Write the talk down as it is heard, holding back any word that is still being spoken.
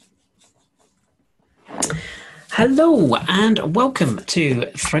Hello and welcome to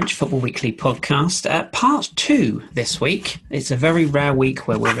French Football Weekly podcast, part two this week. It's a very rare week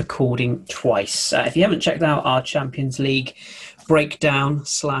where we're recording twice. If you haven't checked out our Champions League breakdown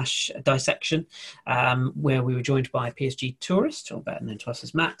slash dissection, where we were joined by PSG Tourist, or better known to us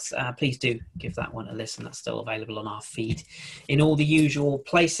as Max, please do give that one a listen. That's still available on our feed in all the usual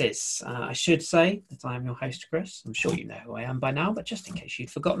places. I should say that I am your host, Chris. I'm sure you know who I am by now, but just in case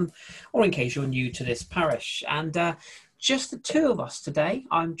you'd forgotten, or in case you're new to this parish. And just the two of us today.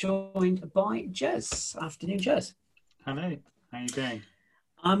 I'm joined by Jez. Afternoon, Jez. Hello. How are you doing?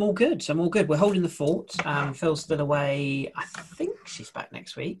 I'm all good. We're holding the fort. Phil's still away. I think she's back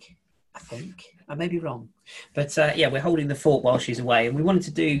next week. I may be wrong. But we're holding the fort while she's away. And we wanted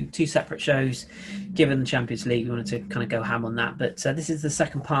to do two separate shows. Given the Champions League, we wanted to kind of go ham on that. But this is the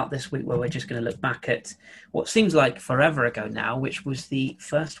second part this week where we're just going to look back at what seems like forever ago now, which was the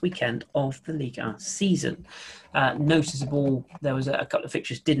first weekend of the Ligue 1 season. Noticeable, there was a couple of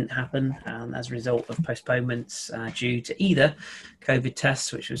fixtures didn't happen as a result of postponements due to either COVID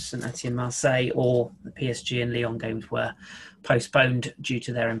tests, which was St Etienne Marseille, or the PSG and Lyon games were postponed due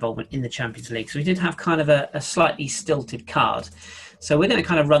to their involvement in the Champions League. So we did have kind of a slightly stilted card. So we're going to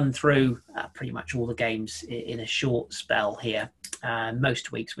kind of run through pretty much all the games in a short spell here.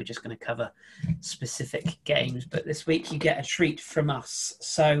 Most weeks we're just going to cover specific games, but this week you get a treat from us.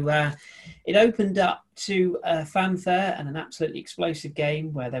 So it opened up to a fanfare and an absolutely explosive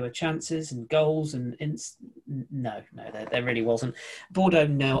game where there were chances and goals and no, there really wasn't. Bordeaux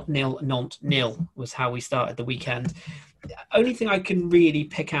nil, Nantes nil was how we started the weekend. The only thing I can really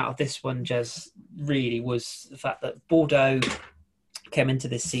pick out of this one, Jez, really was the fact that Bordeaux came into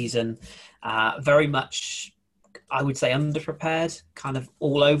this season very much, I would say, underprepared, kind of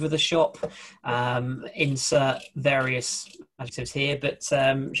all over the shop. Insert various adjectives here, but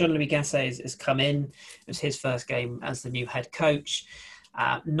Jean-Louis Gasset has come in. It was his first game as the new head coach.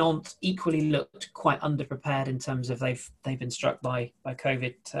 Nantes equally looked quite underprepared in terms of they've been struck by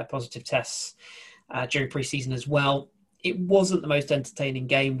COVID positive tests during pre-season as well. It wasn't the most entertaining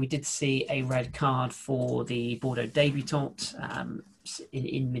game. We did see a red card for the Bordeaux debutant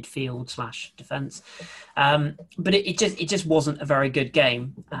in midfield / defence, but it just wasn't a very good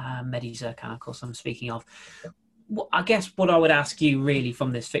game. Mehdi Zerkan, of course, I'm speaking of. I guess what I would ask you really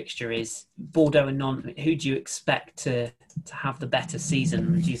from this fixture is Bordeaux and Nantes. Who do you expect to have the better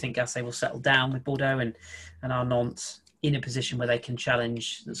season? Do you think Gasset will settle down with Bordeaux and are Nantes in a position where they can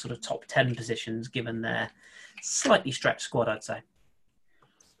challenge the sort of top 10 positions given their slightly stretched squad, I'd say?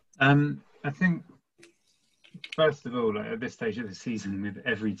 I think, first of all, at this stage of the season with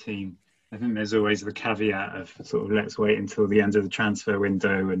every team, I think there's always the caveat of sort of let's wait until the end of the transfer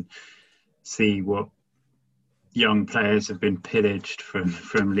window and see what young players have been pillaged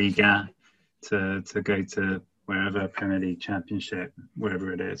from Liga to go to wherever, Premier League, Championship,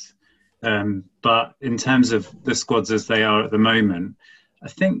 wherever it is. But in terms of the squads as they are at the moment, I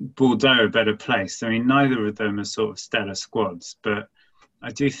think Bordeaux are better placed. I mean, neither of them are sort of stellar squads, but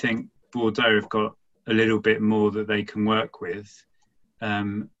I do think Bordeaux have got a little bit more that they can work with.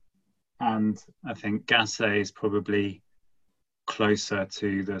 And I think Gasset is probably closer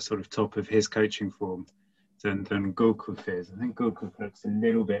to the sort of top of his coaching form than Gourcuff is. I think Gourcuff looks a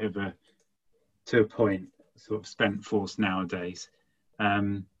little bit of to a point, sort of spent force nowadays.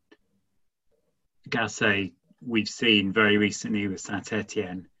 Gasset, we've seen very recently with Saint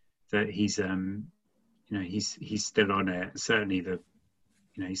Etienne that he's still on it. Certainly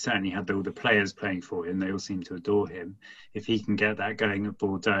he certainly had all the players playing for him. They all seem to adore him. If he can get that going at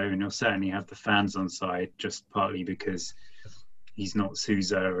Bordeaux, and he'll certainly have the fans on side, just partly because he's not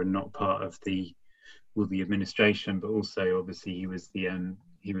Sousa and not part of the administration, but also obviously he was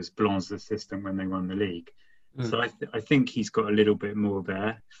Blanc's assistant when they won the league. So I think he's got a little bit more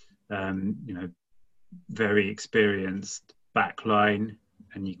there. Very experienced back line,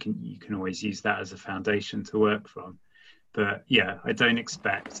 and you can always use that as a foundation to work from. But yeah, I don't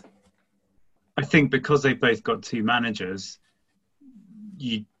expect. I think because they've both got two managers,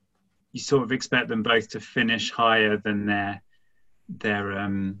 you sort of expect them both to finish higher than their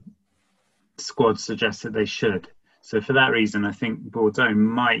squad suggests that they should. So for that reason, I think Bordeaux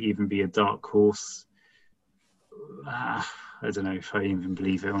might even be a dark horse. I don't know if I even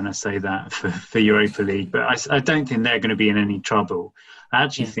believe it when I say that for Europa League, but I don't think they're going to be in any trouble. I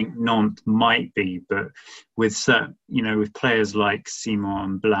actually think Nantes might be, but with with players like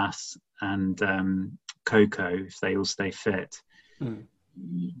Simon, Blas, and Coco, if they all stay fit,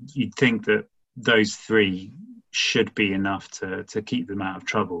 you'd think that those three should be enough to keep them out of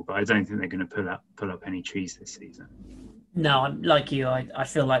trouble. But I don't think they're going to pull up any trees this season. No, I'm like you. I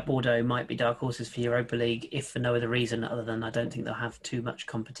feel like Bordeaux might be dark horses for Europa League, if for no other reason other than I don't think they'll have too much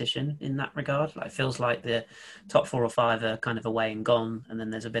competition in that regard. Like, it feels like the top 4 or 5 are kind of away and gone, and then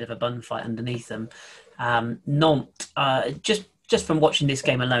there's a bit of a bun fight underneath them. Nantes, just from watching this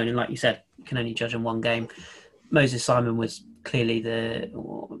game alone, and like you said, you can only judge on one game. Moses Simon was clearly the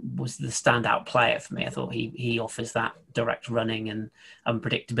standout player for me. I thought he offers that direct running and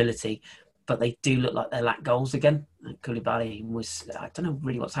unpredictability, but they do look like they lack goals again. Koulibaly I don't know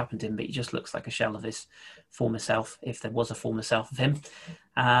really what's happened to him, but he just looks like a shell of his former self, if there was a former self of him.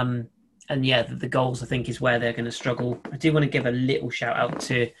 And yeah, the goals I think is where they're going to struggle. I do want to give a little shout out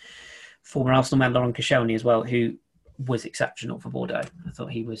to former Arsenal man Laurent Koscielny as well, who was exceptional for Bordeaux. I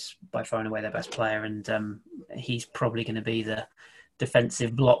thought he was by far and away their best player, and he's probably going to be the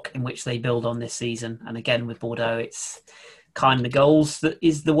defensive block in which they build on this season. And again, with Bordeaux, it's kind of the goals that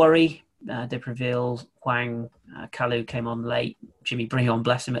is the worry. Depreville, Hwang, Kalou came on late. Jimmy Briand,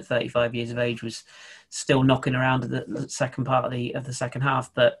 bless him, at 35 years of age, was still knocking around at the second part of the second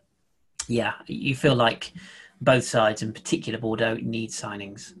half. But yeah, you feel like both sides, in particular Bordeaux, need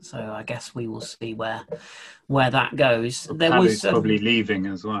signings. So I guess we will see where that goes. There was probably leaving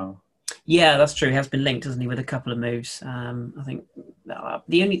as well. Yeah, that's true. He has been linked, hasn't he, with a couple of moves. I think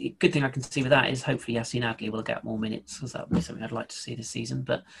the only good thing I can see with that is hopefully Yassine Adli will get more minutes, because that would be something I'd like to see this season.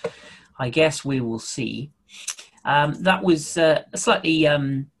 But I guess we will see. That was a slightly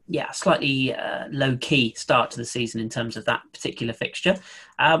low-key start to the season in terms of that particular fixture.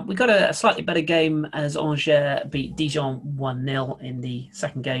 We got a slightly better game as Angers beat Dijon 1-0 in the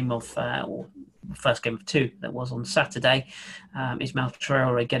second game of, or first game of 2 that was on Saturday. Ismail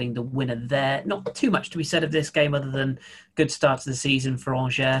Traore getting the winner there. Not too much to be said of this game other than good start to the season for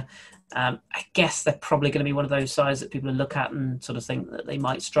Angers. I guess they're probably going to be one of those sides that people look at and sort of think that they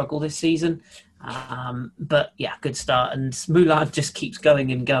might struggle this season. But yeah, good start. And Moulin just keeps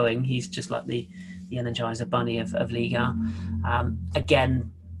going and going. He's just like the Energizer Bunny of Liga.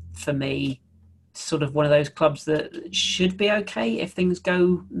 Again, for me, sort of one of those clubs that should be okay if things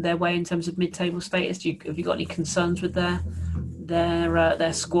go their way in terms of mid-table status. Have you got any concerns with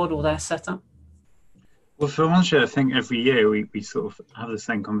their squad or their setup? Well, for Angers, I think every year we sort of have the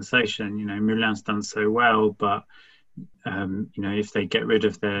same conversation. You know, Moulin's done so well, but if they get rid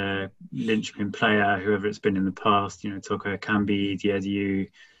of their linchpin player, whoever it's been in the past, Toko Ekambi, Diediu,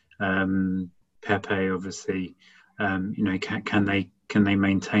 Pepe, obviously, can they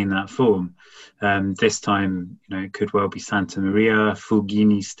maintain that form? This time, it could well be Santa Maria.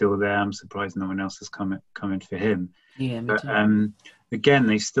 Fulgini's still there. I'm surprised no one else has come in for him. Yeah, me too. Again,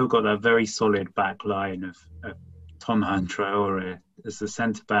 they've still got that very solid back line of Tonha and Traore as the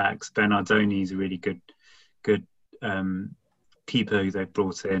centre backs. Bernardoni is a really good keeper who they've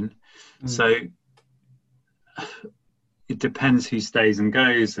brought in. So it depends who stays and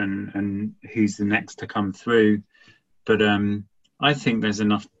goes and who's the next to come through. But I think there's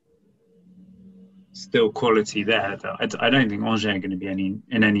enough still quality there that I don't think Angers are going to be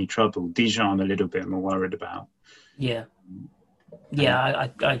in any trouble. Dijon I'm a little bit more worried about. Yeah. Yeah,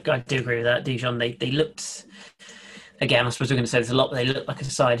 I do agree with that. Dijon, they looked, again, I suppose we're going to say there's a lot, but they looked like a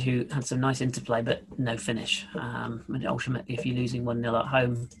side who had some nice interplay, but no finish. And ultimately, if you're losing 1-0 at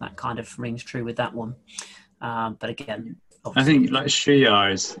home, that kind of rings true with that one. But again, I think like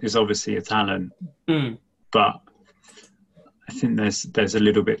Shuya is obviously a talent, but I think there's a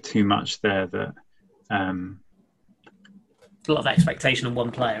little bit too much there that... a lot of expectation on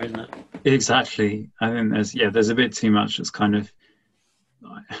one player, isn't it? Exactly. I think there's a bit too much that's kind of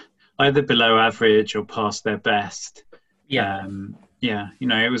either below average or past their best. Yeah.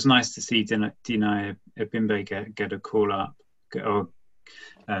 It was nice to see Dina Ebimbe get a call up or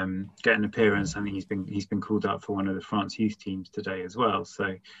get an appearance. I think he's been called up for one of the France youth teams today as well.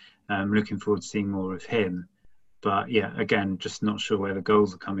 So I'm looking forward to seeing more of him. But yeah, again, just not sure where the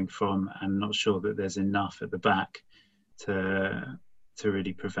goals are coming from and not sure that there's enough at the back to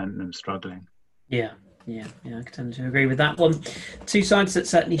really prevent them struggling. Yeah, I tend to agree with that one. Two sides that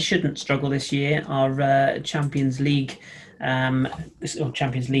certainly shouldn't struggle this year are Champions League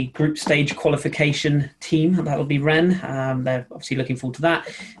group stage qualification team. That'll be Rennes. They're obviously looking forward to that.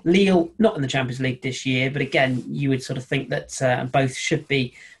 Lille, not in the Champions League this year, but again, you would sort of think that both should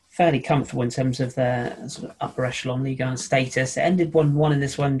be fairly comfortable in terms of their sort of upper echelon Ligue 1 status. It ended 1-1 in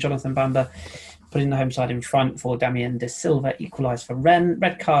this one. Jonathan Bamba putting the home side in front for Damien De Silva, equalised for Rennes.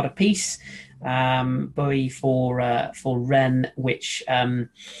 Red card apiece. Bowie for Rennes, which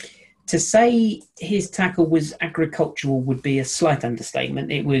to say his tackle was agricultural would be a slight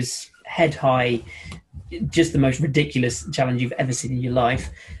understatement. It was head high, just the most ridiculous challenge you've ever seen in your life.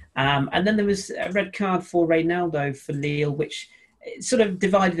 And then there was a red card for Reynaldo for Lille, which sort of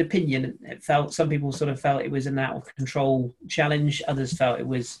divided opinion. It felt some people sort of felt it was an out of control challenge. Others felt it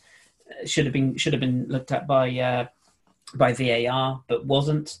was should have been looked at by VAR, but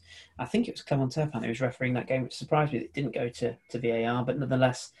wasn't. I think it was Clement Turpin who was refereeing that game, which surprised me that it didn't go to VAR. But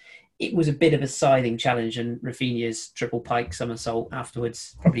nonetheless, it was a bit of a scything challenge, and Rafinha's triple pike somersault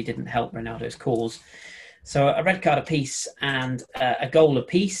afterwards probably didn't help Ronaldo's cause. So a red card apiece and a goal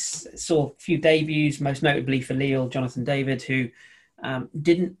apiece. Saw a few debuts, most notably for Lille, Jonathan David, who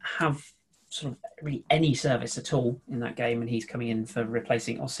didn't have sort of really any service at all in that game, and he's coming in for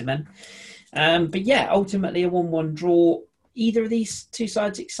replacing Osimhen. But yeah, ultimately a 1-1 draw. Either of these two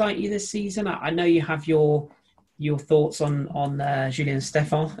sides excite you this season? I know you have your thoughts on Julien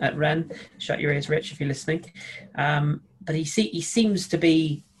Stéphan at Rennes. Shut your ears, Rich, if you're listening. But he seems to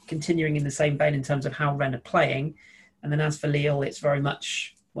be continuing in the same vein in terms of how Rennes are playing. And then as for Lille, it's very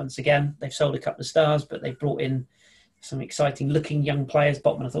much, once again, they've sold a couple of stars, but they've brought in some exciting looking young players.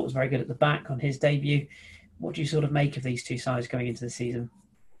 Botman, I thought, was very good at the back on his debut. What do you sort of make of these two sides going into the season?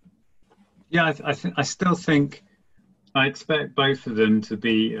 Yeah, I still think I expect both of them to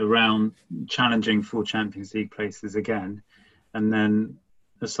be around challenging for Champions League places again. And then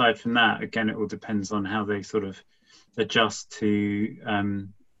aside from that, again, it all depends on how they sort of adjust to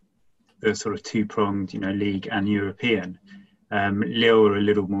the sort of two-pronged, league and European. Lille are a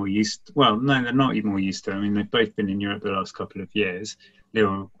little more used. Well, no, they're not even more used to. I mean, they've both been in Europe the last couple of years.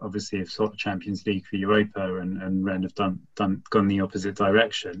 Lille obviously have sought Champions League for Europa, and Rennes have gone the opposite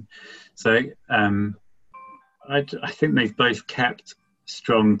direction. So I think they've both kept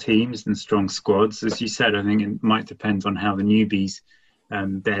strong teams and strong squads. As you said, I think it might depend on how the newbies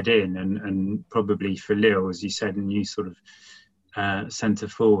bed in, and probably for Lille, as you said, a new sort of centre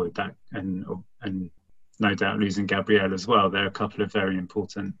forward that and no doubt losing Gabriel as well. There are a couple of very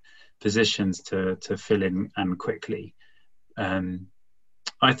important positions to fill in and quickly.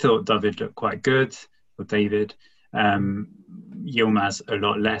 I thought David looked quite good, or David. Yilmaz a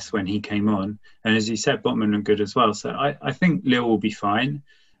lot less when he came on. And as you said, Botman looked good as well. So I think Lille will be fine.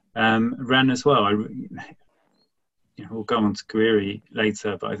 Rennes as well. We'll go on to Guiri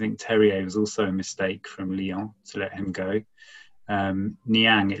later, but I think Terrier was also a mistake from Lyon to let him go.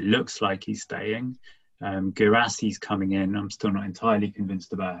 Niang, it looks like he's staying. Guirassi's coming in. I'm still not entirely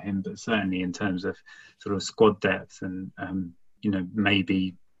convinced about him, but certainly in terms of sort of squad depth and,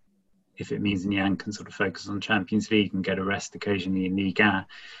 maybe if it means Niang can sort of focus on Champions League and get a rest occasionally in Ligue 1,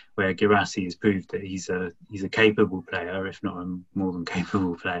 where Guirassy has proved that he's a capable player, if not a more than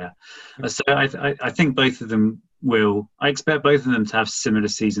capable player. So I think both of them I expect both of them to have similar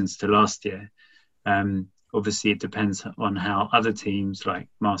seasons to last year. Obviously, it depends on how other teams like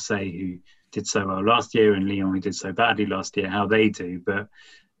Marseille, who did so well last year, and Lyon, who did so badly last year, how they do. But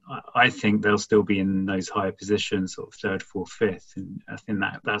I think they'll still be in those higher positions, sort of third, fourth, fifth. And I think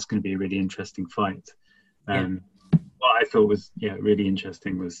that's going to be a really interesting fight. What I thought was really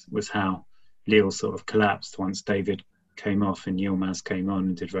interesting was how Lille sort of collapsed once David came off and Yilmaz came on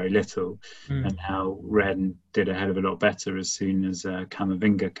and did very little, and how Rennes did a hell of a lot better as soon as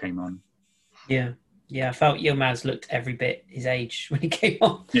Camavinga came on. Yeah, I felt Yilmaz looked every bit his age when he came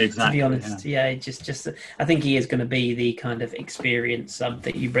on. Yeah, exactly, to be honest, just I think he is going to be the kind of experience sub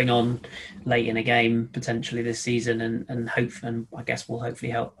that you bring on late in a game potentially this season, and I guess will hopefully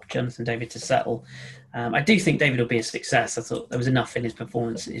help Jonathan David to settle. I do think David will be a success. I thought there was enough in his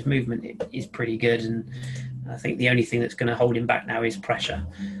performance. His movement is pretty good, and I think the only thing that's going to hold him back now is pressure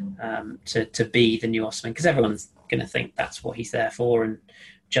to be the new Osimhen, because everyone's going to think that's what he's there for and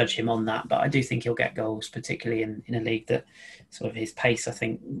judge him on that. But I do think he'll get goals, particularly in a league that sort of his pace, I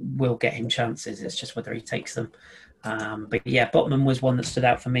think, will get him chances. It's just whether he takes them. But yeah, Botman was one that stood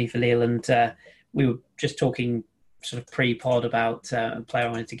out for me for Lille, and we were just talking sort of pre-pod about a player I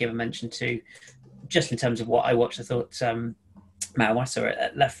wanted to give a mention to, just in terms of what I watched. I thought Mawassa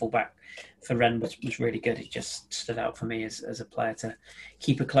at left full-back for Rennes was really good. He just stood out for me as a player to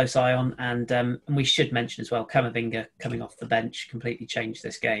keep a close eye on. And we should mention as well, Camavinga coming off the bench completely changed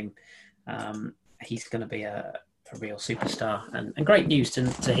this game. He's going to be a real superstar. And great news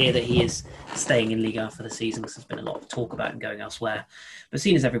to hear that he is staying in Liga for the season, because there's been a lot of talk about him going elsewhere. But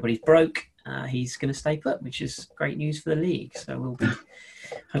seeing as everybody's broke, he's going to stay put, which is great news for the league. So we'll be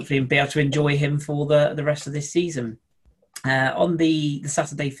hopefully be able to enjoy him for the rest of this season. On the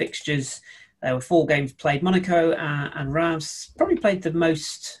Saturday fixtures, there were 4 games played. Monaco and Reims probably played the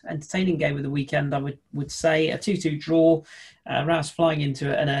most entertaining game of the weekend, I would say. A 2-2 draw. Reims flying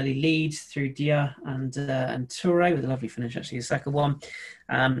into an early lead through Dia and Touré with a lovely finish, actually, the second one.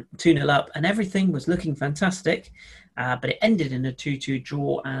 2-0 up, and everything was looking fantastic But it ended in a 2-2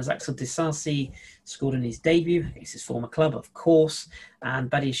 draw as Axel Disasi scored in his debut against his former club, of course,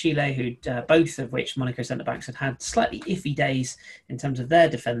 and Badiashile, who both of which Monaco centre-backs had slightly iffy days in terms of their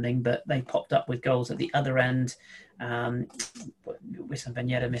defending, but they popped up with goals at the other end. Wissam Ben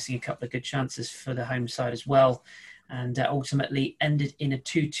Yedder missing a couple of good chances for the home side as well, and ultimately ended in a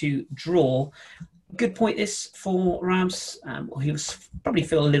 2-2 draw. Good point this for Reims. He was probably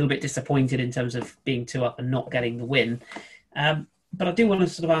feel a little bit disappointed in terms of being 2 up and not getting the win. But I do want to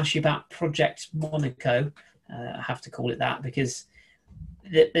sort of ask you about Project Monaco. I have to call it that because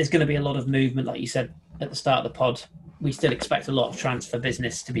there's going to be a lot of movement, like you said at the start of the pod. We still expect a lot of transfer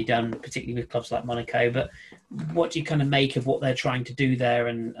business to be done, particularly with clubs like Monaco. But what do you kind of make of what they're trying to do there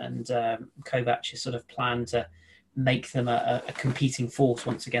and Kovac's sort of plan to make them a competing force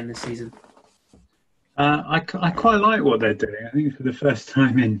once again this season? I quite like what they're doing. I think for the first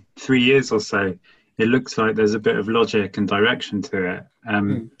time in 3 years or so, it looks like there's a bit of logic and direction to it.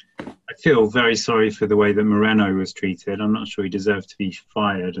 I feel very sorry for the way that Moreno was treated. I'm not sure he deserved to be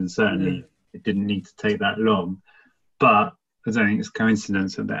fired, and certainly it didn't need to take that long. But I don't think it's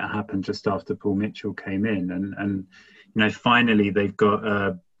coincidence that happened just after Paul Mitchell came in. And finally they've got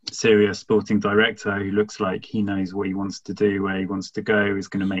a serious sporting director who looks like he knows what he wants to do, where he wants to go, is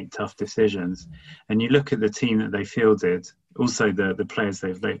going to make tough decisions. And you look at the team that they fielded, also the players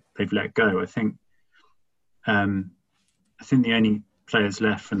they've let go. I think the only players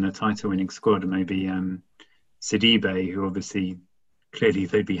left from the title-winning squad are maybe Sidibe, who obviously clearly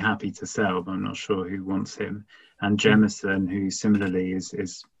they'd be happy to sell, but I'm not sure who wants him. And Jemison, who similarly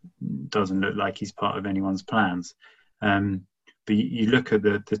doesn't look like he's part of anyone's plans. But you look at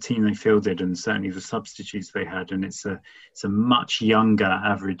the team they fielded and certainly the substitutes they had, and it's a much younger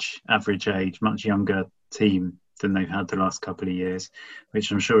average age, much younger team than they've had the last couple of years,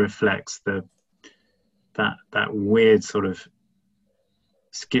 which I'm sure reflects that weird sort of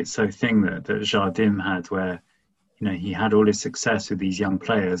schizo thing that Jardim had, where he had all his success with these young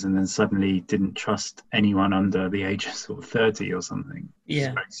players and then suddenly didn't trust anyone under the age of sort of 30 or something. Yeah,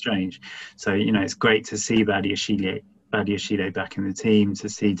 it's very strange. So it's great to see Badiashile back in the team, to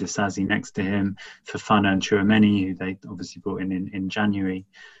see Disasi next to him, Fofana and Tchouameni, who they obviously brought in January.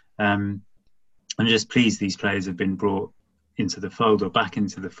 I'm just pleased these players have been brought into the fold or back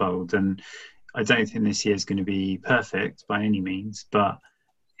into the fold. And I don't think this year is going to be perfect by any means, but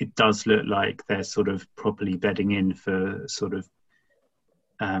it does look like they're sort of properly bedding in for sort of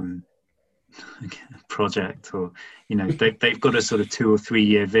project, or they've got a sort of 2 or 3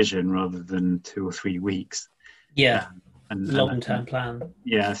 year vision rather than 2 or 3 weeks. Yeah, and long-term plan.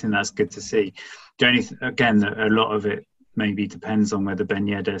 Yeah, I think that's good to see. The only again, a lot of it maybe depends on whether Ben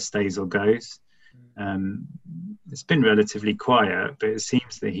Yedder stays or goes. It's been relatively quiet, but it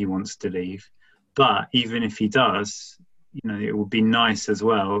seems that he wants to leave. But even if he does, it would be nice as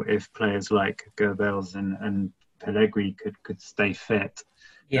well if players like Goebbels and Pellegrini could stay fit,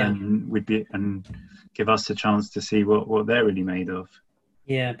 and give us a chance to see what they're really made of.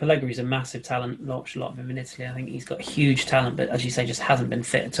 Yeah, Pellegrini's a massive talent. Watched a lot of him in Italy. I think he's got huge talent, but as you say, just hasn't been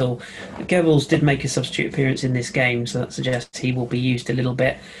fit at all. Goebbels did make a substitute appearance in this game, so that suggests he will be used a little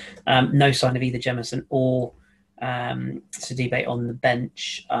bit. No sign of either Jemison or Sidibe on the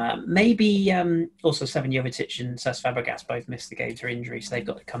bench. Maybe also Seven Jovetic and Cesc Fabregas both missed the game through injury, so they've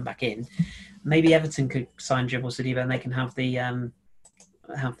got to come back in. Maybe Everton could sign Dribble Sidibe and they can have the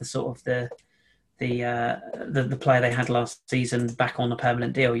sort of the player they had last season back on a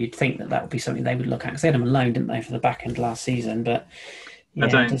permanent deal. You'd think that would be something they would look at, because they had him on loan, didn't they, for the back end last season? But I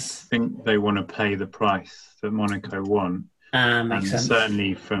don't think they want to pay the price that Monaco want. Makes sense.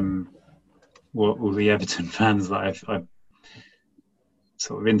 Certainly from what all the Everton fans that I've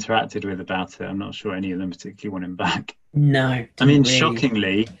sort of interacted with about it, I'm not sure any of them particularly want him back. No, I mean, really.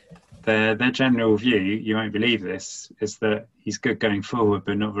 Shockingly, their general view, you won't believe this, is that he's good going forward,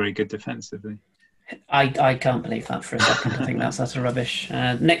 but not very good defensively. I can't believe that for a second. I think that's utter rubbish.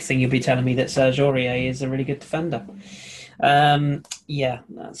 Next thing you'll be telling me that Serge Aurier is a really good defender.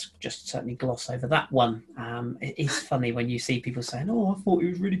 That's just certainly gloss over that one. It is funny when you see people saying, I thought he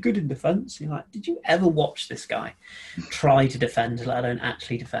was really good in defence. You're like, did you ever watch this guy try to defend, let alone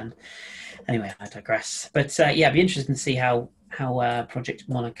actually defend? Anyway, I digress. But it'd be interesting to see how Project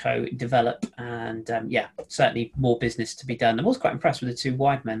Monaco develop, and certainly more business to be done. I'm also quite impressed with the two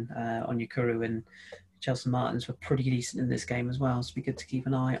wide men, Onyekuru and Chelsea Martins were pretty decent in this game as well, so it'd be good to keep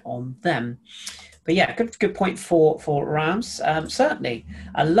an eye on them. But yeah, good point for Reims. Certainly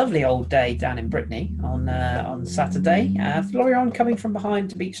a lovely old day down in Brittany on Saturday. Lorient coming from behind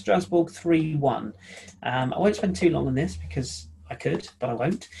to beat Strasbourg 3-1. I won't spend too long on this because I could, but I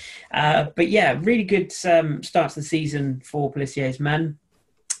won't. But yeah, really good start to the season for Pellicier's men.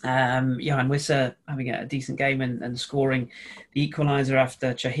 Johan Wissa having a decent game and scoring the equaliser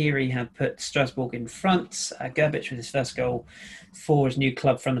after Chahiri had put Strasbourg in front. Gerbic with his first goal for his new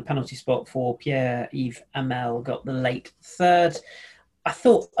club from the penalty spot for Pierre-Yves Hamel got the late third. I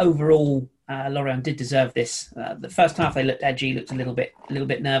thought overall Lorient did deserve this. The first half they looked edgy, looked a little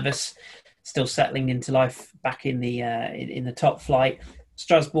bit nervous, still settling into life back in the top flight.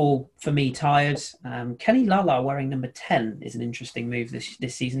 Strasbourg, for me, tired. Kenny Lala wearing number 10 is an interesting move this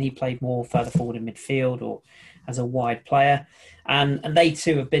season. He played more further forward in midfield or as a wide player. And they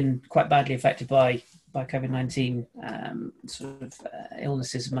too have been quite badly affected by COVID-19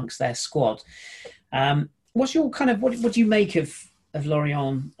 illnesses amongst their squad. What's your what do you make of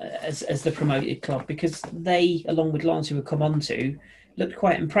Lorient as the promoted club? Because they, along with Lens, who we'll come on to, looked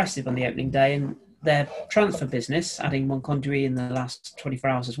quite impressive on the opening day, and their transfer business, adding Monconduit in the last 24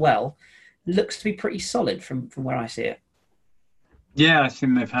 hours as well, looks to be pretty solid from where I see it. Yeah, I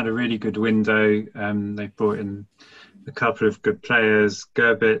think they've had a really good window. They've brought in a couple of good players.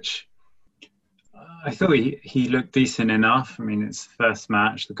 Gerbic, I thought he looked decent enough. I mean, it's the first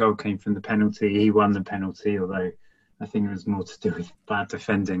match. The goal came from the penalty. He won the penalty, although I think it was more to do with bad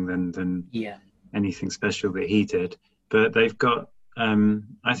defending than anything special that he did. But they've got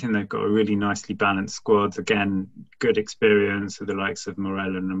I think they've got a really nicely balanced squad. Again, good experience with the likes of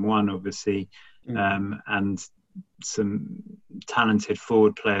Morel and Lemoine, obviously, and some talented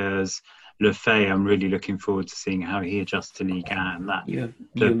forward players. Le Fay, I'm really looking forward to seeing how he adjusts to Ligue 1. That you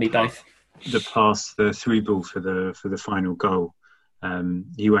and me both. The pass, the through ball for the final goal.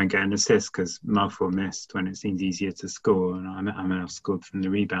 He won't get an assist because Malfoy missed when it seemed easier to score, and I scored from the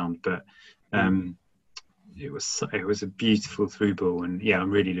rebound, but. It was a beautiful through ball, and I'm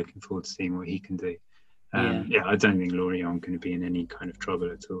really looking forward to seeing what he can do. I don't think Lorient are going to be in any kind of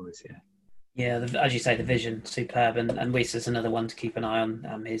trouble at all this year. Yeah, as you say, the vision superb, and Wissa's another one to keep an eye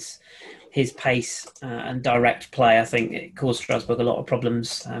on. His pace and direct play, I think, it caused Strasbourg a lot of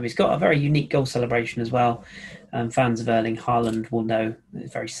problems. He's got a very unique goal celebration as well. Fans of Erling Haaland will know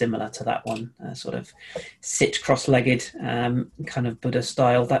it's very similar to that one, sort of sit cross-legged, kind of Buddha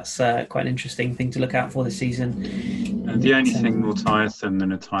style. That's quite an interesting thing to look out for this season. And the only thing more tiresome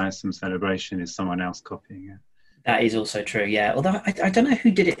than a tiresome celebration is someone else copying it. That is also true, yeah. Although I don't know who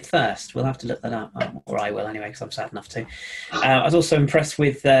did it first. We'll have to look that up, or I will anyway, because I'm sad enough to. I was also impressed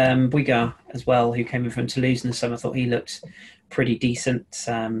with Bouygues as well, who came in from Toulouse in the summer. I thought he looked pretty decent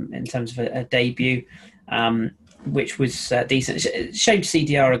in terms of a debut, which was decent. Shame to see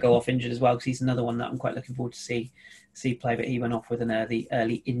Diarra go off injured as well, because he's another one that I'm quite looking forward to see play, but he went off with an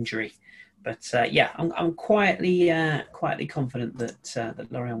early injury. But I'm quietly confident that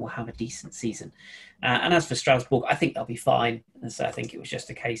Lorient will have a decent season. And as for Strasbourg, I think they'll be fine. And so I think it was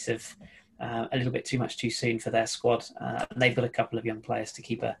just a case of a little bit too soon for their squad. And they've got a couple of young players to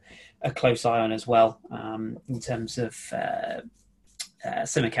keep a close eye on as well. In terms of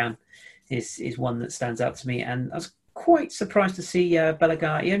Simakan is one that stands out to me. And I was quite surprised to see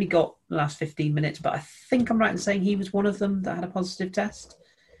Bellegarde. He only got the last 15 minutes, but I think I'm right in saying he was one of them that had a positive test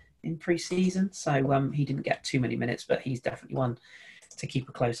in pre-season, so he didn't get too many minutes, but he's definitely one to keep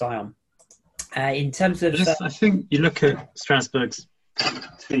a close eye on. In terms of, I think you look at Strasbourg's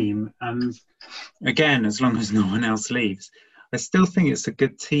team, and again, as long as no one else leaves, I still think it's a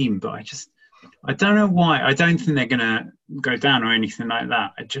good team. But I don't know why. I don't think they're going to go down or anything like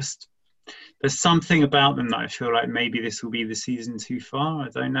that. There's something about them that I feel like maybe this will be the season too far. I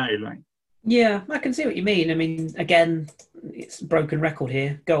don't know, Yeah, I can see what you mean. I mean, again, it's a broken record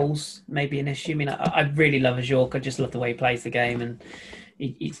here. Goals may be an issue. I mean, I really love Ajorc. I just love the way he plays the game, and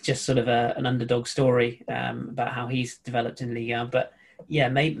it's just sort of an underdog story about how he's developed in Ligue 1. But yeah,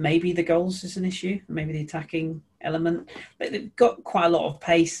 maybe the goals is an issue. Maybe the attacking element. But they've got quite a lot of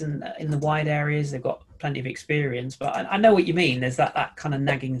pace and in the wide areas. They've got plenty of experience. But I know what you mean. There's that kind of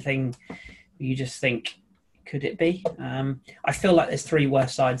nagging thing where you just think, could it be? I feel like there's three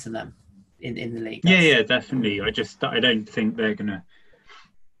worse sides than them in the league. Yeah, definitely. I don't think they're going to...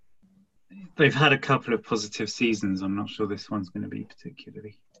 They've had a couple of positive seasons. I'm not sure this one's going to be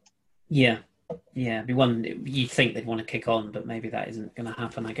particularly. Yeah. It'd be one you'd think they'd want to kick on, but maybe that isn't going to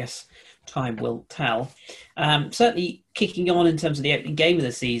happen. I guess time will tell. Certainly kicking on in terms of the opening game of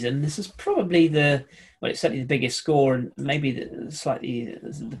the season, this is probably it's certainly the biggest score and maybe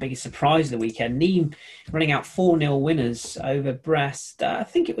the biggest surprise of the weekend. Nîmes running out 4-0 winners over Brest. I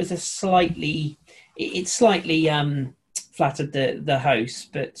think it was slightly flattered the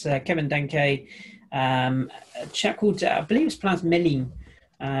host, but Kevin Danke, a chap called, I believe it's pronounced Melim,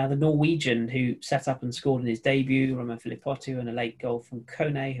 The Norwegian, who set up and scored in his debut, Romain Philippotou, and a late goal from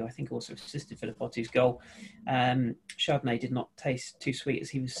Kone, who I think also assisted Philippotou's goal. Chardonnay did not taste too sweet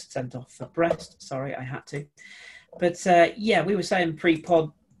as he was sent off for Brest. Sorry, I had to. But we were saying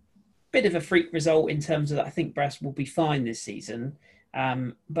pre-pod, bit of a freak result in terms of that. I think Brest will be fine this season.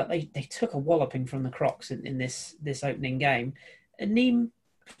 But they took a walloping from the Crocs in this opening game. Nîmes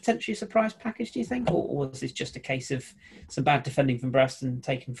potentially a surprise package, do you think? Or was this just a case of some bad defending from Brest and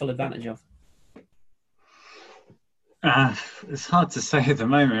taking full advantage of? It's hard to say at the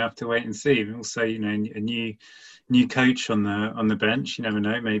moment. We have to wait and see. And also, a new coach on the bench. You never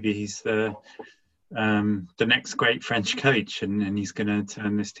know. Maybe he's the next great French coach, and he's going to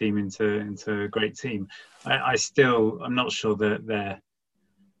turn this team into a great team. I'm not sure that they're.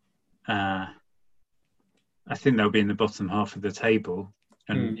 I think they'll be in the bottom half of the table,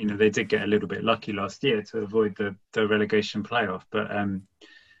 and they did get a little bit lucky last year to avoid the relegation playoff. But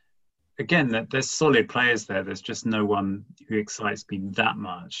again, there's solid players there. There's just no one who excites me that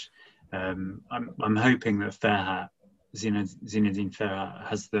much. I'm hoping that Zinedine Ferhat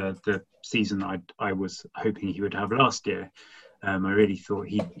has the season I was hoping he would have last year. I really thought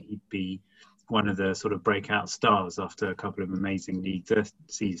he'd be one of the sort of breakout stars after a couple of amazing league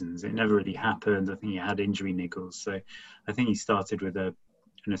seasons. It never really happened. I think he had injury niggles. So I think he started with an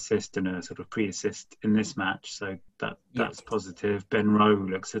assist and a sort of pre-assist in this match. So that's positive. Ben Rowe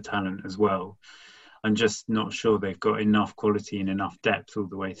looks a talent as well. I'm just not sure they've got enough quality and enough depth all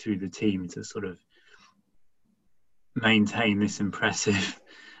the way through the team to sort of maintain this impressive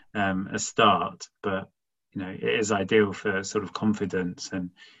a start. But, it is ideal for sort of confidence.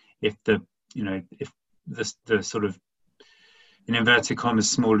 And if the sort of, in inverted commas,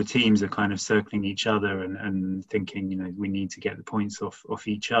 smaller teams are kind of circling each other and thinking, we need to get the points off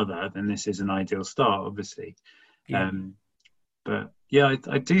each other, then this is an ideal start, obviously. Yeah. But yeah,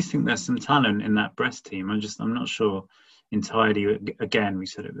 I do think there's some talent in that Brest team. I'm not sure entirely, again, we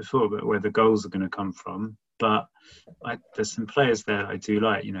said it before, but where the goals are going to come from. But there's some players there that I do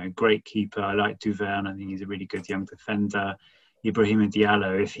like, great keeper. I like Duverne. I think he's a really good young defender. Ibrahima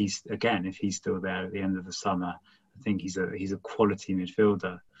Diallo, if he's still there at the end of the summer, I think he's a quality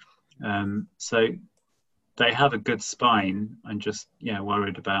midfielder. So they have a good spine. I'm just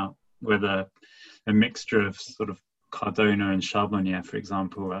worried about whether a mixture of sort of Cardona and Charbonnier, for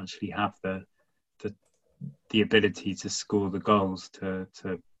example, actually have the ability to score the goals to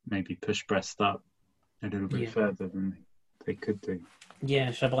maybe push Brest up a little bit further than they could do. Yeah,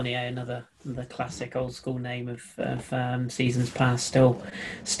 Charbonnier, another classic old school name of seasons past,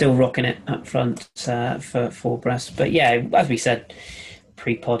 still rocking it up front for Brest. But yeah, as we said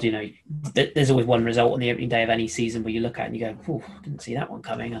pre-pod, there's always one result on the opening day of any season where you look at it and you go, "Oh, didn't see that one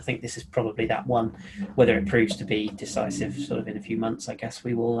coming." I think this is probably that one. Whether it proves to be decisive, sort of in a few months, I guess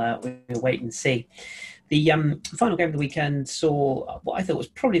we'll wait and see. The final game of the weekend saw what I thought was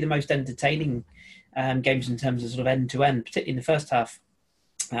probably the most entertaining games in terms of sort of end-to-end, particularly in the first half.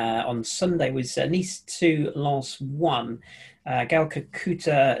 On Sunday was Nice 2, Lens 1. Gaël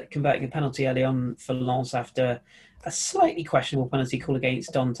Kakuta converting a penalty early on for Lens after a slightly questionable penalty call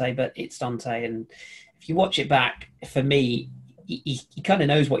against Dante, but it's Dante. And if you watch it back, for me, he kind of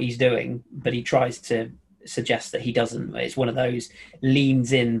knows what he's doing, but he tries to suggest that he doesn't. It's one of those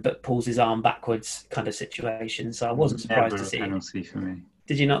leans in but pulls his arm backwards kind of situation. So I wasn't surprised to see it. Penalty for me.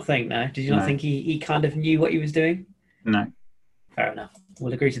 Did you not think? No? Did you not think he kind of knew what he was doing? No. Fair enough.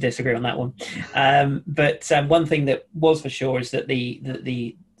 We'll agree to disagree on that one. But one thing that was for sure is that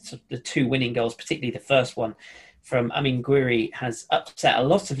the two winning goals, particularly the first one from Amine Gouiri, has upset a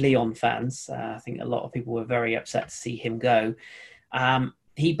lot of Lyon fans. I think a lot of people were very upset to see him go.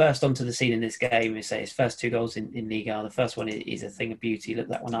 He burst onto the scene in this game. You say his first two goals in Liga. The first one is a thing of beauty. Look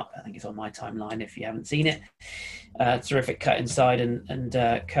that one up. I think it's on my timeline if you haven't seen it. Terrific cut inside and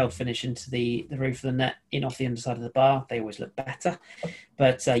curled finish into the roof of the net in off the underside of the bar. They always look better.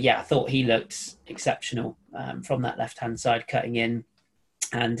 But I thought he looked exceptional from that left-hand side cutting in.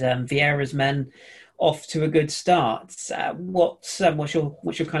 And Vieira's men off to a good start. What's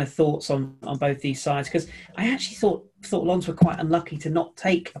your kind of thoughts on both these sides? Because I actually thought Lens were quite unlucky to not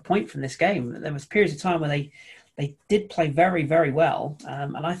take a point from this game. There was periods of time where they did play very, very well,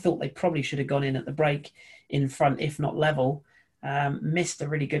 and I thought they probably should have gone in at the break in front, if not level. Missed a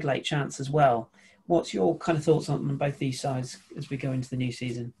really good late chance as well. What's your kind of thoughts on both these sides as we go into the new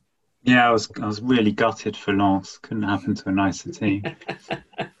season? Yeah, I was really gutted for Lens. Couldn't happen to a nicer team.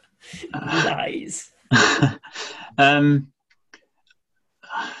 Lies.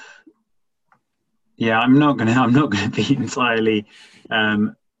 Yeah, I'm not gonna be entirely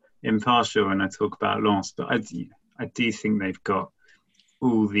impartial when I talk about Lens, but I do think they've got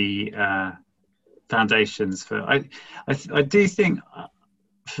all the foundations for. I do think,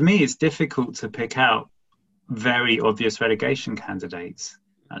 for me, it's difficult to pick out very obvious relegation candidates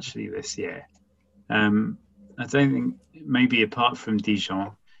actually this year. I don't think, maybe apart from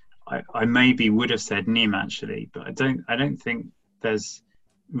Dijon, I maybe would have said Nîmes actually, but I don't think there's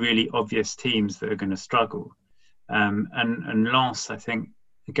really obvious teams that are going to struggle. And Lens, I think,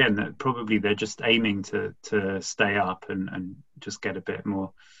 again, that probably they're just aiming to stay up and just get a bit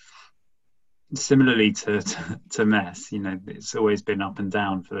more. Similarly to Metz, it's always been up and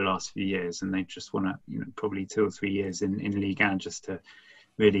down for the last few years, and they just want to, probably 2 or 3 years in Ligue 1 just to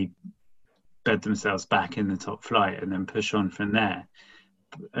really bed themselves back in the top flight and then push on from there.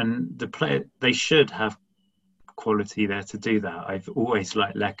 And they should have quality there to do that. I've always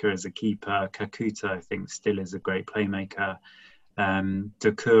liked Lecker as a keeper. Kakuta, I think, still is a great playmaker.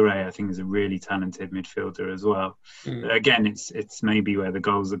 Doucouré, I think, is a really talented midfielder as well. Again, it's maybe where the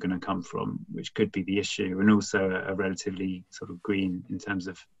goals are going to come from, which could be the issue, and also a relatively sort of green, in terms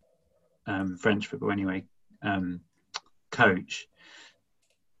of French football anyway, coach.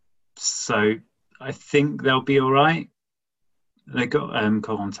 So I think they'll be all right. They got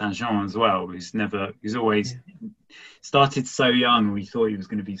Corentin Jean as well, who's always started so young. We thought he was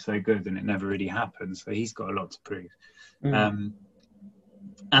going to be so good, and it never really happened. So he's got a lot to prove.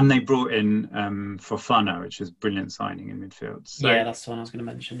 And they brought in Fofana, which is a brilliant signing in midfield. So yeah, that's the one I was going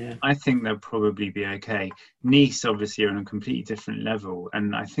to mention. Yeah, I think they'll probably be okay. Nice obviously are on a completely different level,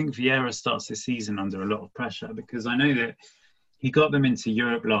 and I think Vieira starts the season under a lot of pressure, because I know that he got them into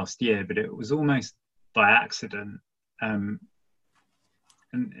Europe last year, but it was almost by accident. And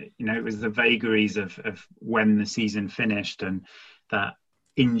it was the vagaries of when the season finished, and that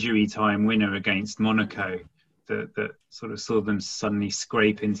injury time winner against Monaco that sort of saw them suddenly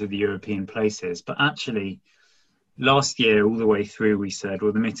scrape into the European places. But actually, last year, all the way through, we said,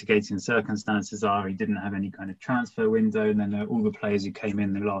 well, the mitigating circumstances are he didn't have any kind of transfer window, and then all the players who came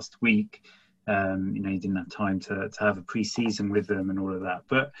in the last week, he didn't have time to have a pre-season with them and all of that.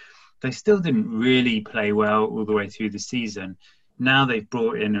 But they still didn't really play well all the way through the season. Now they've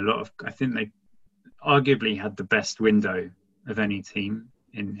brought in a lot of, I think they arguably had the best window of any team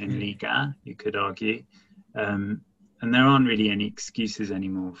in Ligue 1, you could argue. And there aren't really any excuses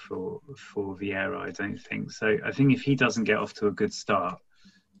anymore for Vieira, I don't think. So I think if he doesn't get off to a good start,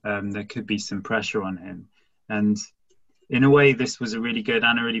 there could be some pressure on him. And in a way, this was a really good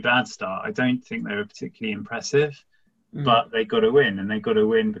and a really bad start. I don't think they were particularly impressive, but they got to win. And they got to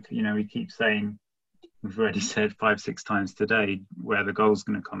win because, we keep saying, we've already said 5-6 times today where the goal's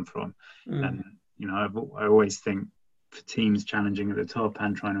going to come from. And, I always think for teams challenging at the top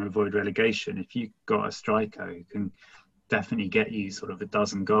and trying to avoid relegation, if you've got a striker who can definitely get you sort of a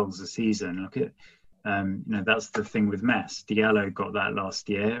dozen goals a season, look at, that's the thing with Metz. Diallo got that last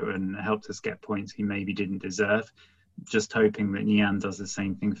year and helped us get points he maybe didn't deserve. Just hoping that Nian does the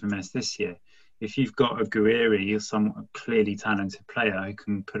same thing for Metz this year. If you've got a Guiri, you're somewhat clearly talented player who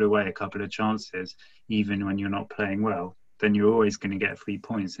can put away a couple of chances, even when you're not playing well, then you're always going to get 3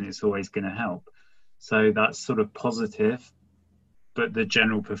 points and it's always going to help. So that's sort of positive, but the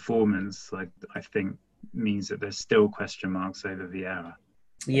general performance, I think, means that there's still question marks over Vieira.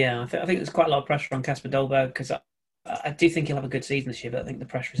 Yeah, I think there's quite a lot of pressure on Kasper Dolberg, because I do think he'll have a good season this year, but I think the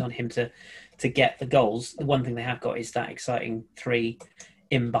pressure is on him to get the goals. The one thing they have got is that exciting 3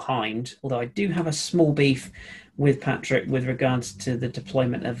 in behind, although I do have a small beef with Patrick with regards to the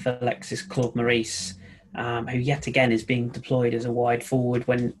deployment of Alexis Claude Maurice, who yet again is being deployed as a wide forward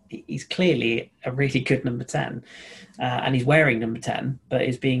when he's clearly a really good number 10, and he's wearing number 10, but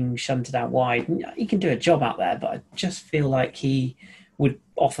is being shunted out wide. He can do a job out there, but I just feel like he would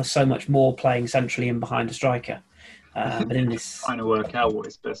offer so much more playing centrally and behind a striker. But in this, trying to work out what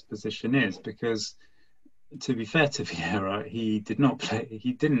his best position is, because to be fair to Vieira, he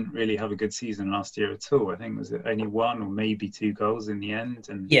didn't really have a good season last year at all. I think was it only 1 or maybe 2 goals in the end.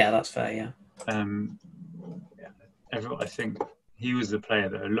 And yeah, that's fair. Yeah. I think he was the player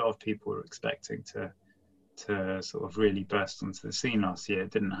that a lot of people were expecting to sort of really burst onto the scene last year.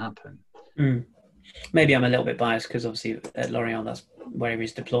 It didn't happen. Maybe I'm a little bit biased because obviously at Lorient that's where he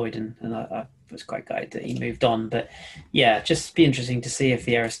was deployed, and I was quite gutted that he moved on. But yeah, just be interesting to see if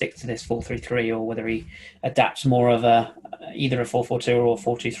Vieira sticks to this 4-3-3 or whether he adapts more of either a 4-4-2 or a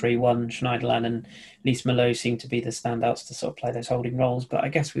 4-2-3-1. Schneiderlin and Lys Malo seem to be the standouts to sort of play those holding roles, but I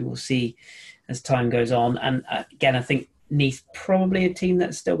guess we will see as time goes on. And again, I think Nice probably a team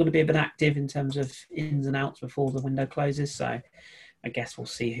that's still going to be a bit active in terms of ins and outs before the window closes. So I guess we'll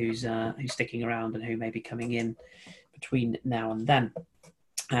see who's sticking around and who may be coming in between now and then.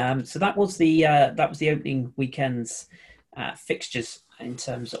 So that was the opening weekend's fixtures in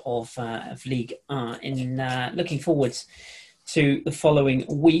terms of League 1. Looking forwards to the following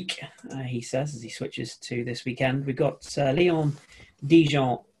week, he says, as he switches to this weekend. We've got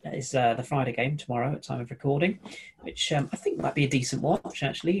Lyon-Dijon is the Friday game tomorrow at time of recording, which I think might be a decent watch,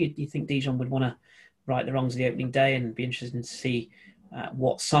 actually. You think Dijon would want to right the wrongs of the opening day, and be interested to see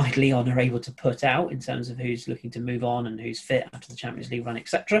what side Lyon are able to put out in terms of who's looking to move on and who's fit after the Champions League run,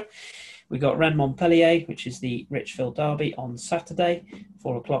 etc. We've got Rennes-Montpellier, which is the Richfield derby on Saturday,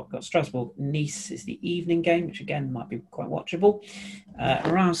 4 o'clock. Got Strasbourg-Nice is the evening game, which again might be quite watchable.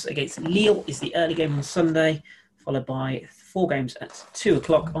 Reims against Lille is the early game on Sunday, followed by 4 games at 2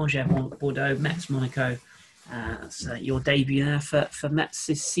 o'clock. Angers-Bordeaux, Metz-Monaco. So your debut there for Metz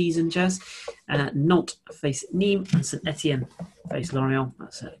this season, Jazz. Nantes face Nîmes, and St Etienne face Lorient.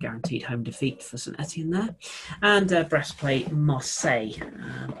 That's a guaranteed home defeat for St Etienne there. And Brest play Marseille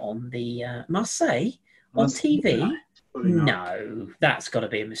on the Marseille on TV. No, that's got to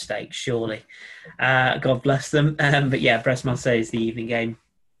be a mistake, surely. God bless them. But yeah, Brest Marseille is the evening game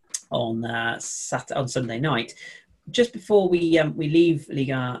on Sunday night. Just before we leave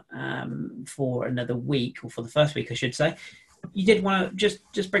Liga for another week, or for the first week, I should say, you did want to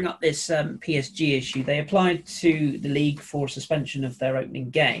just bring up this PSG issue. They applied to the league for suspension of their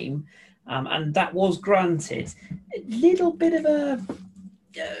opening game, and that was granted. A little bit of a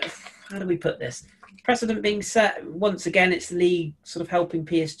how do we put this? Precedent being set. Once again, it's the league sort of helping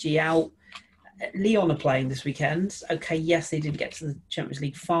PSG out. Lyon are playing this weekend. Okay, yes, they did get to the Champions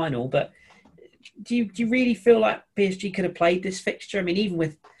League final, but do you really feel like PSG could have played this fixture? I mean, even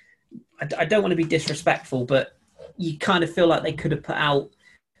with, I don't want to be disrespectful, but you kind of feel like they could have put out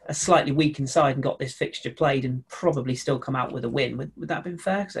a slightly weakened side and got this fixture played and probably still come out with a win. Would that have been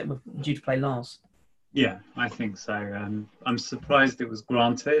fair? Because they were due to play Lens. Yeah, I think so. I'm surprised it was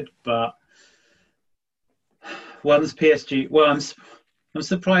granted, but once PSG, I'm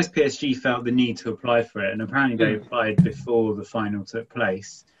surprised PSG felt the need to apply for it, and apparently they applied before the final took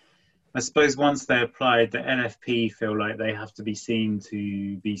place. I suppose once they applied, the LFP feel like they have to be seen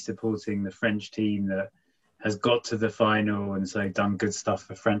to be supporting the French team that has got to the final and so done good stuff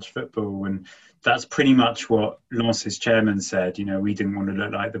for French football. And that's pretty much what Lens's chairman said. You know, we didn't want to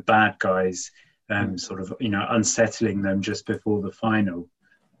look like the bad guys, sort of, you know, unsettling them just before the final.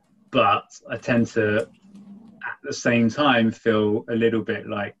 But I tend to, at the same time, feel a little bit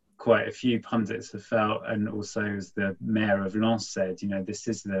like quite a few pundits have felt, and also as the mayor of Lens said, you know, this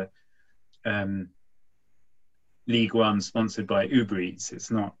is the League One sponsored by Uber Eats.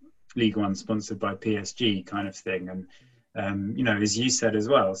 It's not League One sponsored by PSG kind of thing. And, you know, as you said as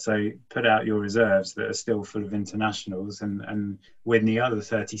well, so put out your reserves that are still full of internationals and win the other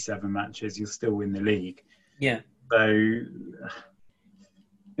 37 matches, you'll still win the league. Yeah. So,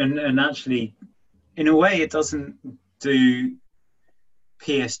 and actually, in a way, it doesn't do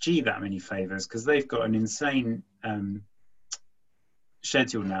PSG that many favours, because they've got an insane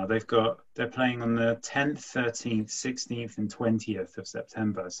schedule now. They're playing on the 10th, 13th, 16th and 20th of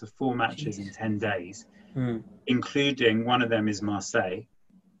September. So 4 matches in 10 days, including one of them is Marseille.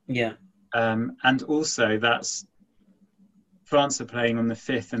 Yeah. And also that's France are playing on the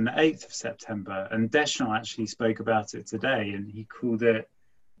 5th and the 8th of September. And Deschamps actually spoke about it today, and he called it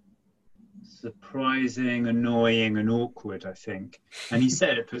surprising, annoying and awkward, I think. And he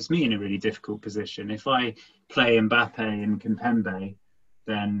said it puts me in a really difficult position. If I play Mbappe and Kimpembe,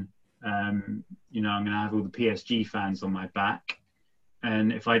 then you know, I'm going to have all the PSG fans on my back.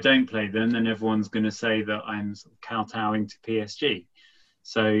 And if I don't play them, then everyone's going to say that I'm sort of kowtowing to PSG.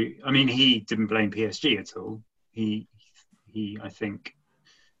 So, I mean, he didn't blame PSG at all. He, I think,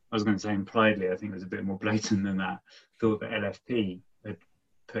 I was going to say impliedly, I think it was a bit more blatant than that, thought that LFP had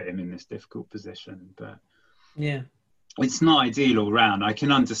put him in this difficult position. But yeah, it's not ideal all round. I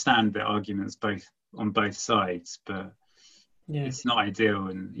can understand the arguments on both sides, but yeah, it's not ideal.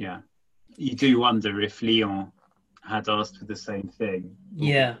 And yeah, you do wonder if Lyon had asked for the same thing.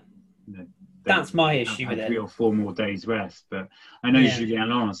 Yeah, you know, that's my issue with it. 3 or 4 more days rest. But I know Julien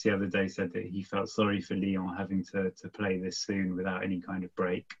Laurens the other day said that he felt sorry for Lyon having to play this soon without any kind of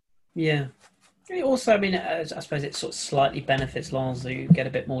break. Yeah. Also, I mean, I suppose it sort of slightly benefits Lens who get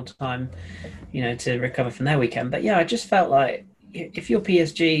a bit more time, you know, to recover from their weekend. But yeah, I just felt like if you're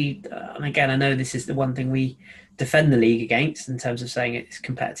PSG, and again, I know this is the one thing we defend the league against in terms of saying its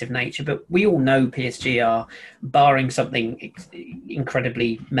competitive nature, but we all know PSG are, barring something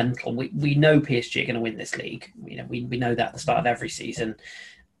incredibly mental, we know PSG are going to win this league. You know, we know that at the start of every season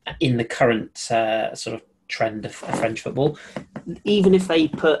in the current sort of trend of French football. Even if they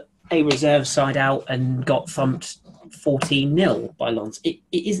put a reserve side out and got thumped 14-0 by Lens, it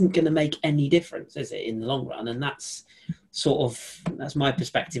isn't going to make any difference, is it, in the long run? And that's sort of, that's my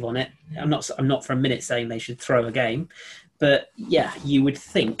perspective on it. I'm not for a minute saying they should throw a game, but yeah, you would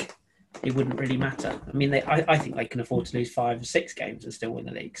think it wouldn't really matter. I mean, I think they can afford to lose 5 or 6 games and still win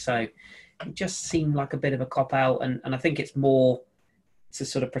the league. So it just seemed like a bit of a cop out, and I think it's more to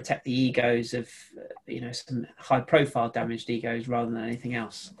sort of protect the egos of some high profile damaged egos rather than anything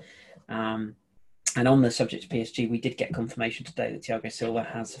else. And on the subject of PSG, we did get confirmation today that Thiago Silva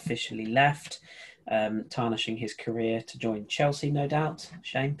has officially left, tarnishing his career to join Chelsea, no doubt.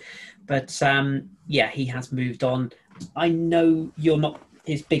 Shame. But he has moved on. I know you're not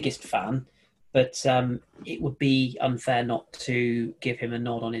his biggest fan, but it would be unfair not to give him a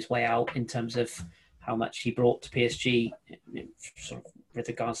nod on his way out in terms of how much he brought to PSG, sort of with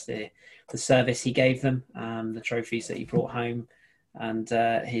regards to the service he gave them, the trophies that he brought home, and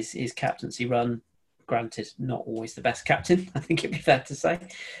his captaincy run. Granted, not always the best captain, I think it'd be fair to say.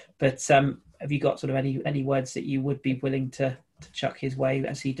 But have you got sort of any words that you would be willing to chuck his way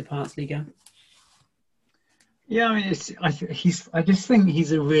as he departs Liga? Yeah, I mean, I just think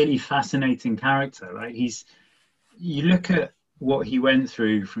he's a really fascinating character. Like you look at what he went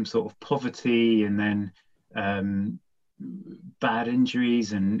through from sort of poverty and then bad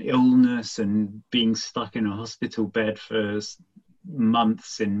injuries and illness and being stuck in a hospital bed for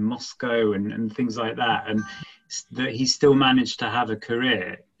months in Moscow and things like that, and that he still managed to have a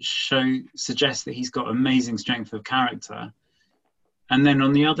career suggests that he's got amazing strength of character. And then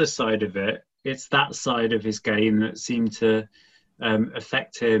on the other side of it, it's that side of his game that seemed to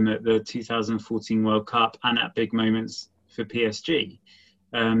affect him at the 2014 World Cup and at big moments for PSG.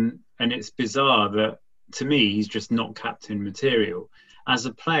 And it's bizarre that, to me, he's just not captain material. As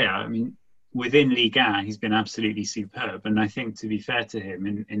a player, I mean, within Ligue 1, he's been absolutely superb. And I think, to be fair to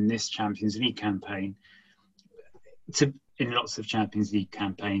him, in this Champions League campaign, in lots of Champions League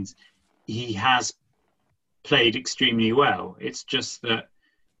campaigns, he has played extremely well. It's just that,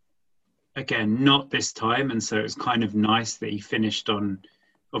 again, not this time. And so it's kind of nice that he finished on,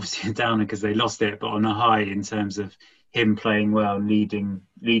 obviously a downer because they lost it, but on a high in terms of him playing well, leading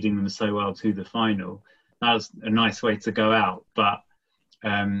them so well to the final. That was a nice way to go out. But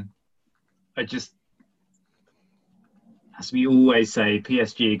as we always say,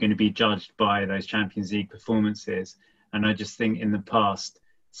 PSG are going to be judged by those Champions League performances. And I just think in the past,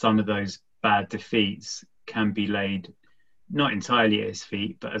 some of those bad defeats can be laid not entirely at his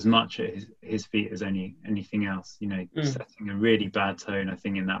feet, but as much at his feet as anything else. Setting a really bad tone, I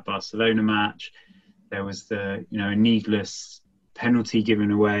think, in that Barcelona match. There was a needless penalty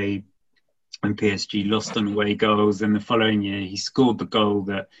given away, and PSG lost on away goals. And the following year, he scored the goal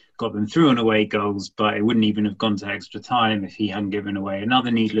that got them through on away goals, but it wouldn't even have gone to extra time if he hadn't given away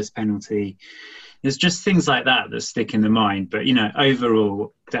another needless penalty. There's just things like that stick in the mind. But,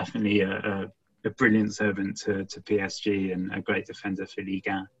 overall, definitely a brilliant servant to PSG and a great defender for Ligue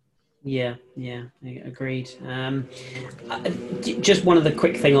 1. Yeah, agreed. Just one other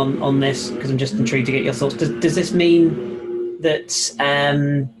quick thing on this, because I'm just intrigued to get your thoughts. Does this mean that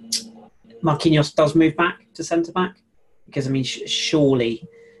Marquinhos does move back to centre-back? Because, I mean, surely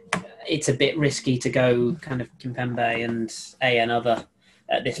it's a bit risky to go kind of Kimpembe and another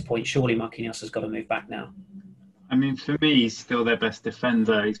at this point. Surely Marquinhos has got to move back now. I mean, for me, he's still their best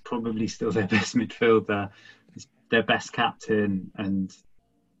defender. He's probably still their best midfielder. He's their best captain, and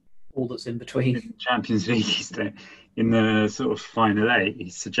all that's in between. In Champions League, in the sort of final 8, he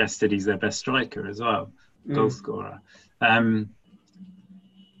suggested he's their best striker as well, goal scorer.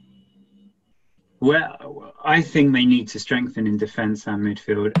 Well, I think they need to strengthen in defence and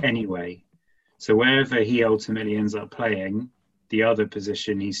midfield anyway. So wherever he ultimately ends up playing, the other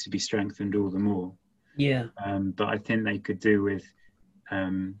position needs to be strengthened all the more. Yeah. But I think they could do with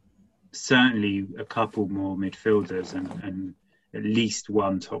certainly a couple more midfielders and at least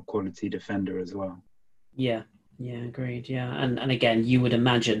one top quality defender as well. Yeah, agreed. Yeah, and again, you would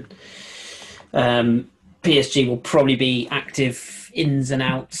imagine PSG will probably be active ins and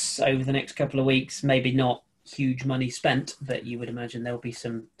outs over the next couple of weeks. Maybe not huge money spent, but you would imagine there'll be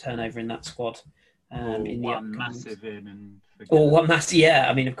some turnover in that squad. In one massive in and or one massive. Yeah,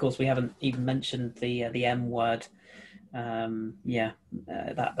 I mean, of course, we haven't even mentioned the M word. That's.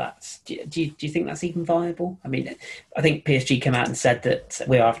 Do you think that's even viable? I mean, I think PSG came out and said that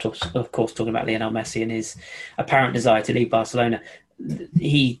we are, of course, talking about Lionel Messi and his apparent desire to leave Barcelona.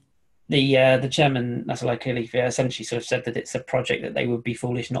 The chairman, Nasser Al-Khelaifi, essentially sort of said that it's a project that they would be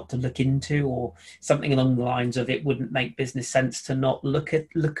foolish not to look into, or something along the lines of it wouldn't make business sense to not look at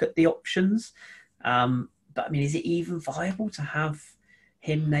the options. But I mean, is it even viable to have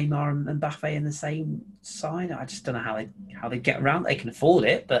him, Neymar, and Mbappe in the same side? I just don't know how they get around. They can afford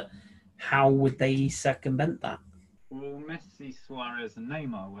it, but how would they circumvent that? Well, Messi, Suarez, and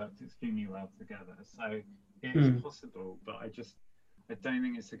Neymar worked extremely well together, so it is possible. But I don't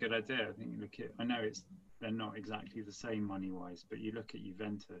think it's a good idea. I think I know they're not exactly the same money-wise, but you look at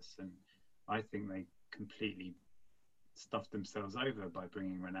Juventus, and I think they completely stuffed themselves over by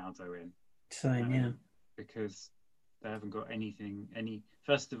bringing Ronaldo in. Same, yeah. Because they haven't got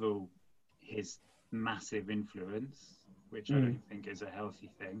first of all, his massive influence, which I don't think is a healthy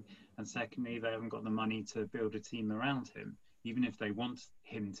thing. And secondly, they haven't got the money to build a team around him. Even if they want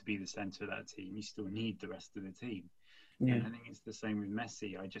him to be the centre of that team, you still need the rest of the team. Yeah. And I think it's the same with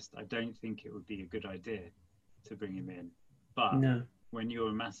Messi. I don't think it would be a good idea to bring him in. But when you're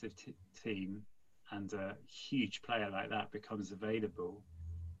a massive team and a huge player like that becomes available,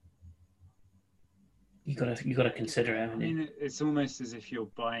 you got to consider it. I mean, it's almost as if you're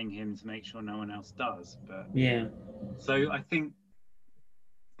buying him to make sure no one else does. But yeah. So I think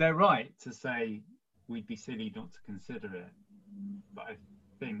they're right to say we'd be silly not to consider it. But I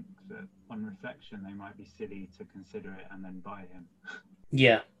think that on reflection, they might be silly to consider it and then buy him.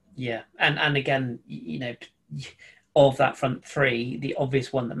 Yeah. And again, of that front three, the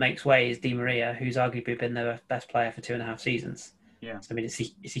obvious one that makes way is Di Maria, who's arguably been the best player for 2.5 seasons. Yeah. So, I mean, it's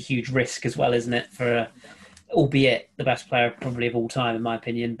a huge risk as well, isn't it? Albeit the best player probably of all time, in my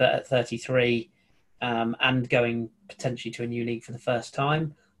opinion, but at 33 and going potentially to a new league for the first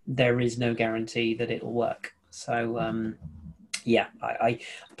time, there is no guarantee that it'll work. So, I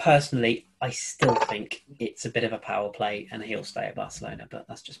personally, I still think it's a bit of a power play and he'll stay at Barcelona, but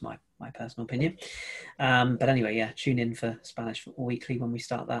that's just my personal opinion. But anyway, tune in for Spanish Football Weekly when we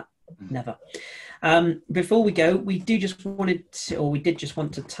start that. Never. Before we go, we did just want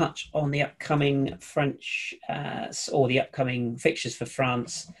to touch on the upcoming French or the upcoming fixtures for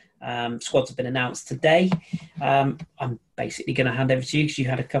France. Squads have been announced today. I'm basically going to hand over to you because you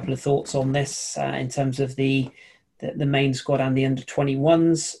had a couple of thoughts on this in terms of the main squad and the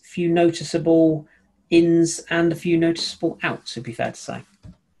under-21s. A few noticeable ins and a few noticeable outs, would be fair to say.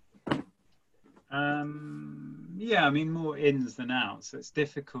 Yeah, I mean, more ins than outs. It's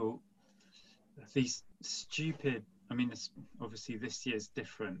difficult. These stupid, obviously this year's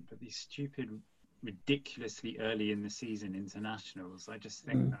different, but these stupid, ridiculously early in the season internationals, I just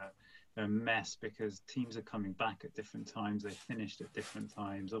think they're a mess because teams are coming back at different times. They finished at different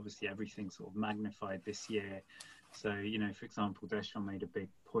times. Obviously, everything's sort of magnified this year. So, for example, Deschamps made a big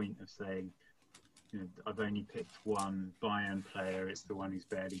point of saying, I've only picked one Bayern player. It's the one who's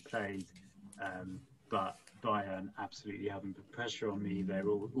barely played. But Bayern absolutely haven't put pressure on me. They're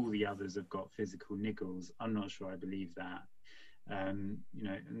all the others have got physical niggles. I'm not sure I believe that. And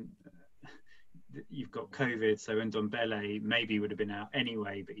you've got COVID, so Ndombele maybe would have been out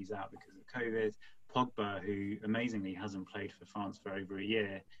anyway, but he's out because of COVID. Pogba, who amazingly hasn't played for France for over a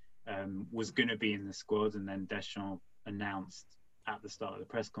year, was going to be in the squad, and then Deschamps announced at the start of the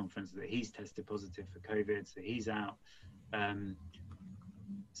press conference that he's tested positive for COVID, so he's out.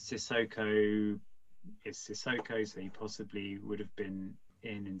 Sissoko is Sissoko, so he possibly would have been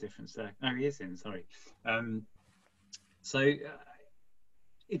in different circles. No, he is in, sorry.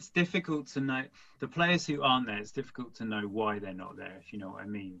 It's difficult to know the players who aren't there. It's difficult to know why they're not there, if you know what I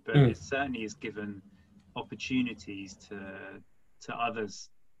mean. But it certainly has given opportunities to others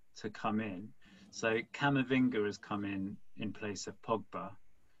to come in. So Camavinga has come in place of Pogba,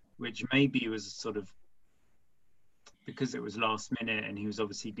 which maybe was sort of because it was last minute and he was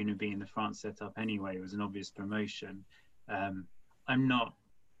obviously going to be in the France setup anyway. It was an obvious promotion.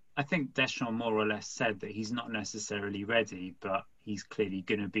 I think Deschamps more or less said that he's not necessarily ready, but he's clearly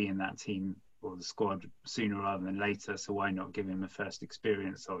going to be in that team or the squad sooner rather than later. So why not give him a first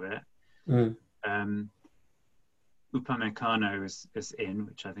experience of it? Upamecano is in,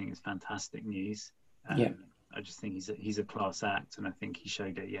 which I think is fantastic news. I just think he's a class act, and I think he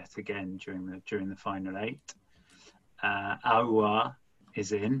showed it yet again during the final 8. Aouar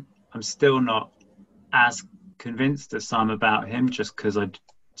is in. I'm still not as convinced as some about him, just because I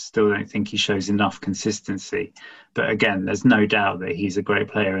still don't think he shows enough consistency. But again, there's no doubt that he's a great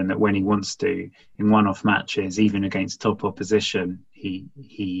player, and that when he wants to, in one-off matches, even against top opposition, he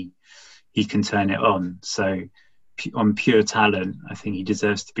can turn it on. So on pure talent, I think he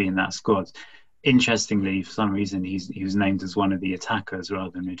deserves to be in that squad. Interestingly, for some reason, he was named as one of the attackers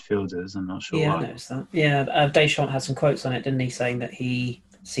rather than midfielders. I'm not sure why. I noticed that. Yeah, Deschamps had some quotes on it, didn't he, saying that he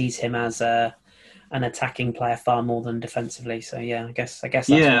sees him as an attacking player far more than defensively. So yeah, I guess that's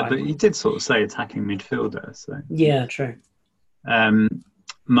yeah, but he did sort of say attacking midfielder. So yeah, true.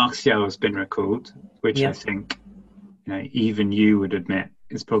 Martial has been recalled, which I think even you would admit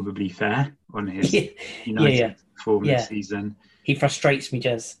is probably fair on his United form this season. He frustrates me,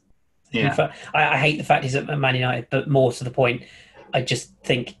 Jez. Yeah. I hate the fact he's at Man United, but more to the point, I just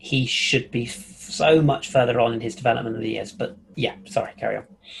think he should be so much further on in his development than he is. But yeah, sorry, carry on.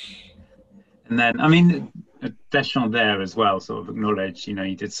 And then, I mean, Deschamps there as well sort of acknowledged,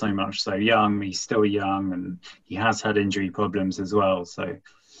 he did so much so young, he's still young, and he has had injury problems as well. So,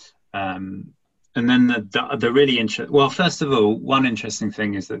 and then the really interesting, well, first of all, one interesting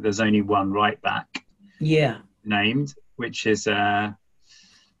thing is that there's only one right back named, which is,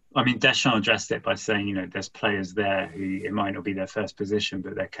 Deschamps addressed it by saying, there's players there who it might not be their first position,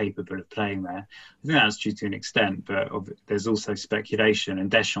 but they're capable of playing there. I think that's due to an extent, but there's also speculation.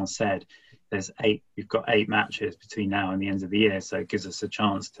 And Deschamps said, we've got 8 matches between now and the end of the year, so it gives us a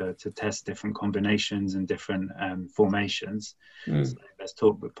chance to test different combinations and different formations. So there's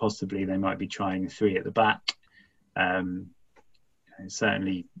talk that possibly they might be trying 3 at the back.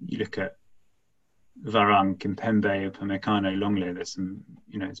 Certainly, you look at Varane, Kimpembe, Upamecano, Longley. There's some,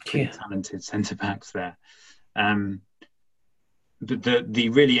 it's pretty talented centre backs there. But the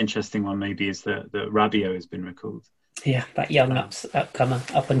really interesting one maybe is that Rabiot has been recalled. Yeah, that young up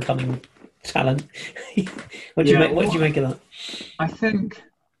and coming talent. What do you make of that? I think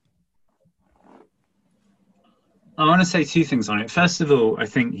I want to say 2 things on it. First of all, I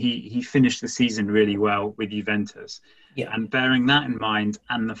think he finished the season really well with Juventus. Yeah. And bearing that in mind,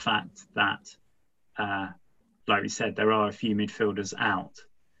 and the fact that, like we said, there are a few midfielders out.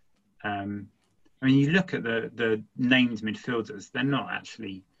 You look at the named midfielders, they're not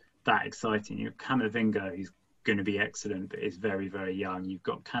actually that exciting. You've Camavinga, who's going to be excellent, but is very, very young. You've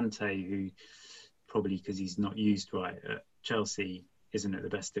got Kante, who probably because he's not used right at Chelsea isn't at the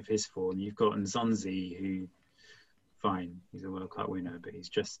best of his form. You've got Nzonzi, who, fine, he's a World Cup winner, but he's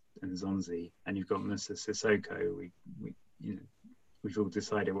just Nzonzi. And you've got Moussa Sissoko. We've all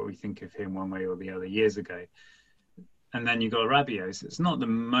decided what we think of him one way or the other years ago. And then you've got Rabiot. So it's not the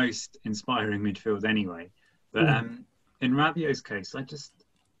most inspiring midfield anyway. But in Rabiot's case,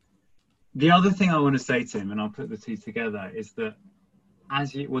 the other thing I want to say to him, and I'll put the 2 together, is that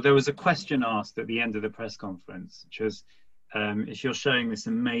there was a question asked at the end of the press conference, which was, if you're showing this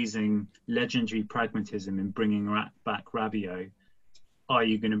amazing, legendary pragmatism in bringing back Rabiot, are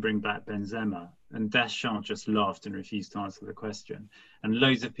you going to bring back Benzema? And Deschamps just laughed and refused to answer the question. And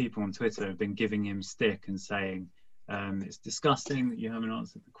loads of people on Twitter have been giving him stick and saying, it's disgusting that you haven't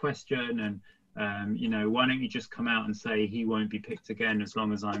answered the question. And, why don't you just come out and say he won't be picked again as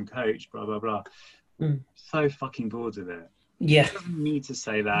long as I'm coach, blah, blah, blah. So fucking bored of it. Yeah. He doesn't need to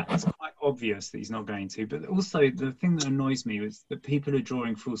say that. It's quite obvious that he's not going to. But also the thing that annoys me is that people are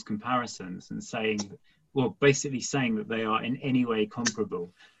drawing false comparisons and basically saying that they are in any way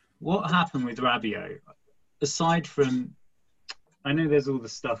comparable. What happened with Rabiot, aside from, I know there's all the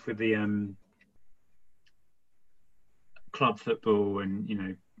stuff with the club football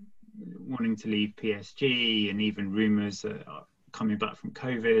and, wanting to leave PSG, and even rumours coming back from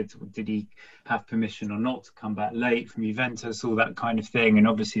COVID. Did he have permission or not to come back late from Juventus, all that kind of thing? And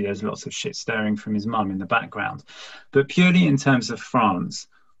obviously there's lots of shit stirring from his mum in the background. But purely in terms of France,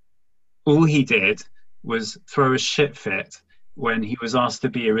 all he did was throw a shit fit when he was asked to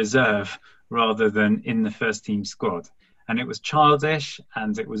be a reserve rather than in the first team squad. And it was childish,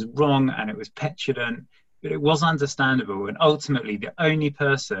 and it was wrong, and it was petulant, but it was understandable. And ultimately, the only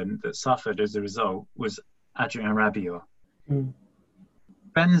person that suffered as a result was Adrien Rabiot.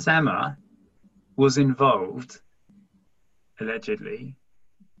 Benzema was involved, allegedly,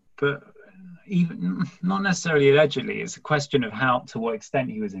 but even not necessarily allegedly. It's a question of to what extent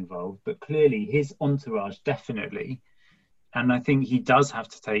he was involved, but clearly his entourage definitely, and I think he does have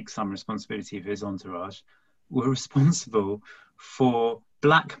to take some responsibility for his entourage, were responsible for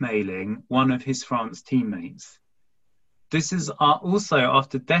blackmailing one of his France teammates. This is also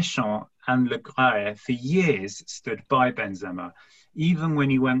after Deschamps and Le Graët for years stood by Benzema. Even when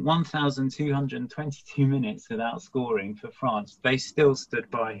he went 1,222 minutes without scoring for France, they still stood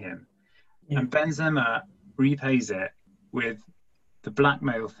by him. Yeah. And Benzema repays it with the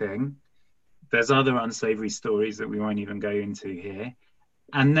blackmail thing. There's other unsavoury stories that we won't even go into here.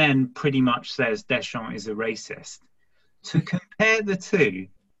 And then pretty much says Deschamps is a racist. To compare the two,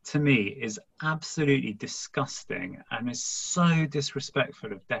 to me, is absolutely disgusting and is so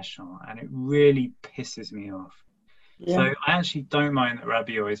disrespectful of Deschamps, and it really pisses me off. Yeah. So I actually don't mind that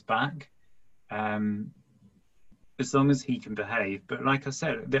Rabiot is back, as long as he can behave. But like I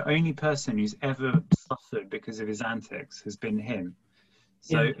said, the only person who's ever suffered because of his antics has been him.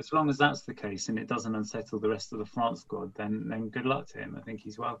 So as long as that's the case and it doesn't unsettle the rest of the France squad, then good luck to him. I think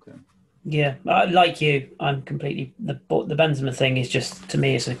he's welcome. Yeah, like you, I'm completely the Benzema thing is just to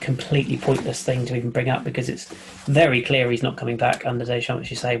me it's a completely pointless thing to even bring up because it's very clear he's not coming back under Deschamps.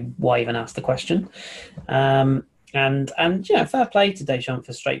 As you say, why even ask the question? And fair play to Deschamps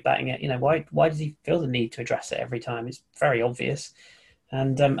for straight batting it. Why does he feel the need to address it every time? It's very obvious.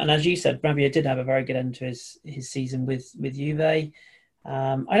 And as you said, Rabiot did have a very good end to his season with Juve. I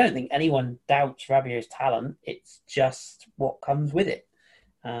don't think anyone doubts Rabiot's talent. It's just what comes with it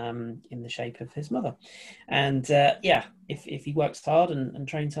in the shape of his mother. And if he works hard and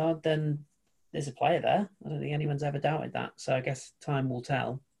trains hard, then there's a player there. I don't think anyone's ever doubted that. So I guess time will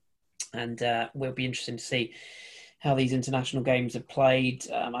tell. And will be interesting to see how these international games are played.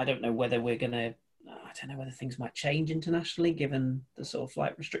 I don't know whether we're going to. I don't know whether things might change internationally given the sort of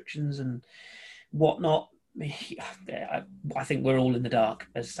flight restrictions and whatnot. I think we're all in the dark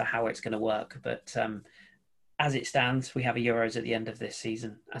as to how it's going to work. But as it stands, we have a Euros at the end of this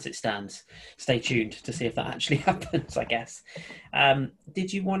season. As it stands, stay tuned to see if that actually happens, I guess.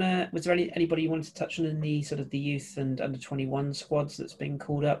 Did you want to? Was there anybody you wanted to touch on in the sort of the youth and under 21 squads that's been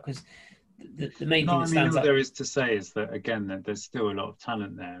called up? Because the main thing that stands all out there is to say is that again that there's still a lot of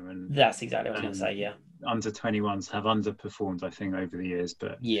talent there, and that's exactly what I was going to say. Yeah, under 21s have underperformed, I think, over the years,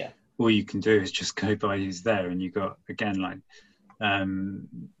 but yeah, all you can do is just go by who's there, and you've got again like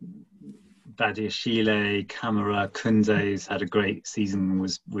Badiashile, Camara, Koundé's had a great season,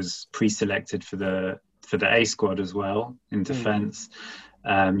 was pre-selected for the A squad as well in defence.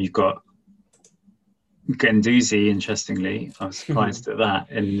 You've got Guendouzi, interestingly, I was surprised at that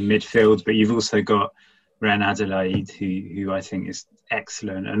in midfield, but you've also got Ren Adelaide, who I think is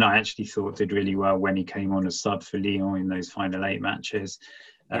excellent, and I actually thought did really well when he came on as sub for Lyon in those final 8 matches.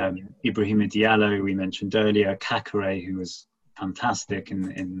 Ibrahima Diallo, we mentioned earlier, Kakare, who was fantastic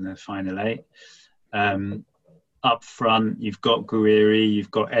in the final 8. Up front, you've got Guiri, you've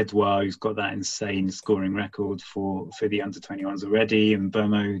got Edouard, who's got that insane scoring record for the under-21s already, and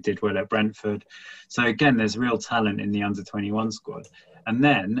Bomo did well at Brentford. So again, there's real talent in the under-21 squad. And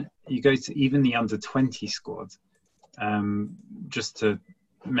then you go to even the under-20 squad. Just to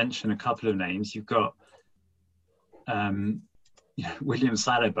mention a couple of names, you've got William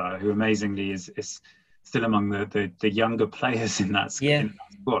Saliba, who amazingly is still among the younger players in that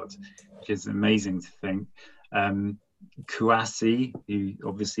squad, which is amazing to think. Kouassi, who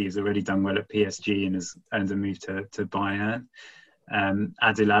obviously has already done well at PSG and has earned a move to Bayern. Adil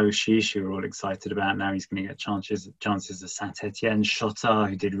Aouchiche, who we're all excited about now. He's going to get chances at Saint-Etienne. Chota,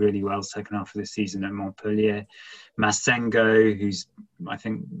 who did really well second half of the season at Montpellier. Masengo, who's I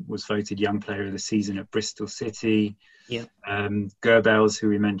think was voted Young Player of the Season at Bristol City. Yeah. Goebbels, who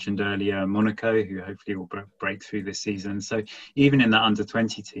we mentioned earlier, Monaco, who hopefully will break through this season. So even in that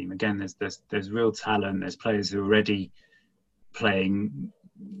under-20 team, again, there's real talent. There's players who are already playing,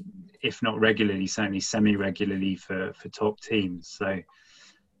 if not regularly, certainly semi-regularly for top teams. So,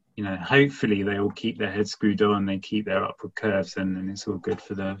 hopefully they all keep their heads screwed on, they keep their upward curves, and it's all good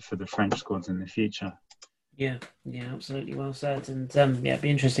for the French squads in the future. Yeah, absolutely well said. And it'd be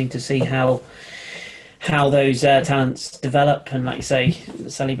interesting to see how those talents develop. And like you say,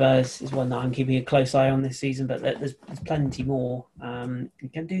 Saliba is one that I'm keeping a close eye on this season, but there's plenty more.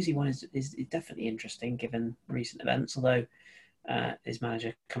 Guendouzi one is definitely interesting given recent events, although his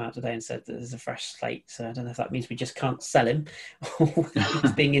manager come out today and said that there's a fresh slate, so I don't know if that means we just can't sell him or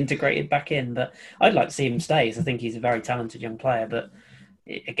he's being integrated back in, but I'd like to see him stay, as I think he's a very talented young player. But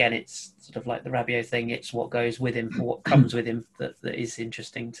again, it's sort of like the Rabiot thing, it's what goes with him or what comes with him that is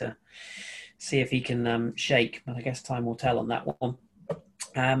interesting to see if he can shake, but I guess time will tell on that one.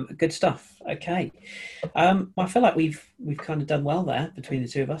 Good stuff. Okay. I feel like we've kind of done well there between the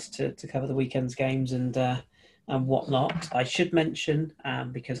two of us to cover the weekend's games and whatnot. I should mention,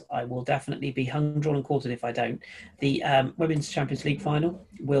 because I will definitely be hung, drawn and quartered if I don't, the Women's Champions League final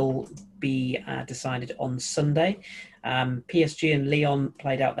will be decided on Sunday. PSG and Lyon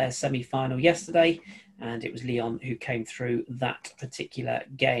played out their semi-final yesterday, and it was Lyon who came through that particular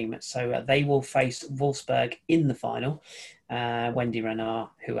game. So they will face Wolfsburg in the final. Wendy Renard,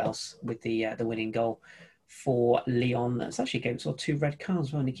 who else, with the winning goal for Lyon. That's actually a game that saw 2 red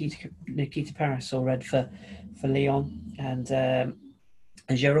cards. Well, Nikita Paris saw red for Lyon, and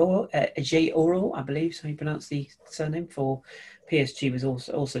Oro, I believe, so you pronounce the surname, for PSG was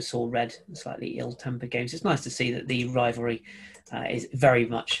also saw red, slightly ill-tempered games. It's nice to see that the rivalry is very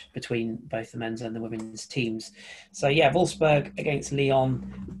much between both the men's and the women's teams. So yeah, Wolfsburg against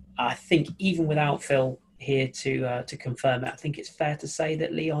Lyon. I think even without Phil here to confirm it, I think it's fair to say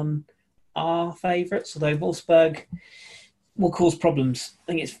that Lyon are favourites, although Wolfsburg will cause problems.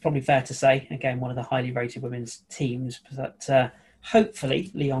 I think it's probably fair to say, again, one of the highly rated women's teams, but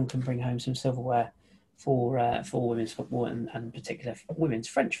hopefully Lyon can bring home some silverware for women's football and particular women's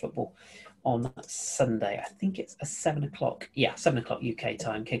French football on Sunday. I think it's a 7 o'clock. Yeah, 7 o'clock UK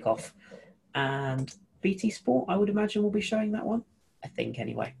time kickoff. And BT Sport, I would imagine, will be showing that one. I think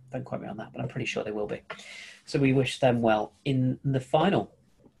anyway. Don't quote me on that, but I'm pretty sure they will be. So we wish them well in the final.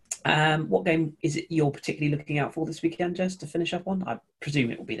 What game is it you're particularly looking out for this weekend, Jez, to finish up on? I presume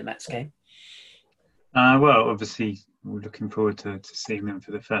it will be the Mets game. Well, obviously, we're looking forward to seeing them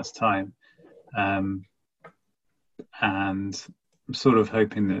for the first time. And I'm sort of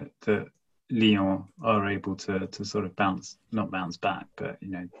hoping that Lyon are able to sort of not bounce back, but,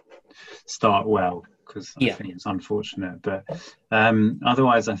 start well, because I think it's unfortunate. But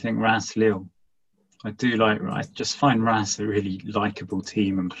otherwise, I think Reims Lille. I just find Reims a really likeable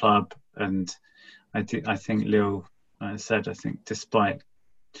team and club, and I think Lille, like I said, I think despite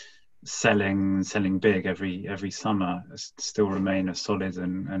selling big every summer, still remain a solid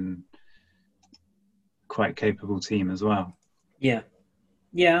and quite capable team as well. Yeah,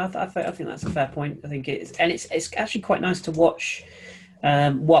 I think that's a fair point. I think it's actually quite nice to watch.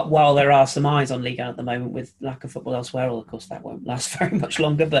 While there are some eyes on Ligue 1 at the moment with lack of football elsewhere, well, of course that won't last very much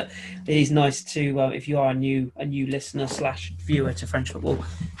longer. But it is nice to, if you are a new listener / viewer to French football,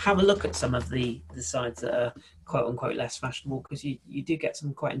 have a look at some of the sides that are quote unquote less fashionable, because you do get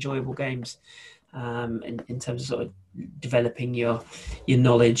some quite enjoyable games in terms of sort of developing your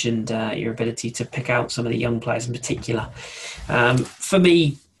knowledge and your ability to pick out some of the young players in particular. For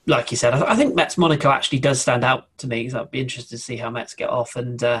me, like you said, I think Metz Monaco actually does stand out to me, because I'd be interested to see how Metz get off,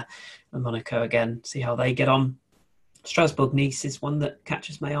 and Monaco again, see how they get on. Strasbourg-Nice is one that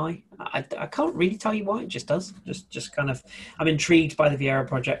catches my eye. I can't really tell you why, it just does. Just kind of, I'm intrigued by the Vieira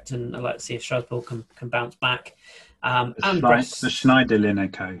project, and I'd like to see if Strasbourg can bounce back. The Schneiderlin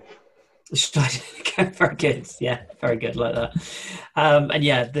Echo. Very good, yeah, very good, like that. And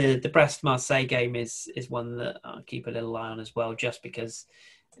yeah, the Brest-Marseille game is one that I'll keep a little eye on as well, just because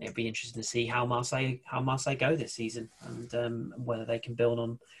it'd be interesting to see how Marseille go this season, and whether they can build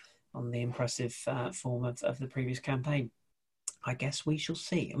on the impressive form of the previous campaign. I guess we shall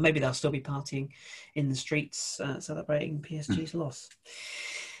see. Or maybe they'll still be partying in the streets celebrating PSG's loss.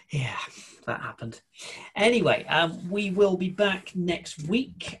 Yeah, that happened. Anyway, we will be back next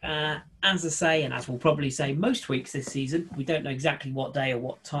week. As I say, and as we'll probably say most weeks this season, we don't know exactly what day or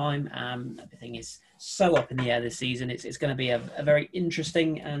what time. Everything is so up in the air this season. It's going to be a very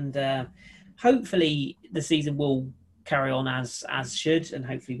interesting, and hopefully the season will carry on as should, and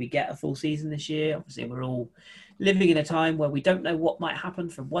hopefully we get a full season this year. Obviously, we're all living in a time where we don't know what might happen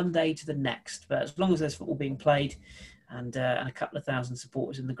from one day to the next. But as long as there's football being played, and a couple of thousand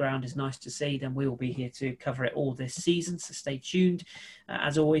supporters in the ground is nice to see, then we will be here to cover it all this season. So stay tuned.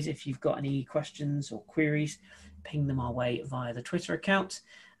 As always, if you've got any questions or queries, ping them our way via the Twitter account.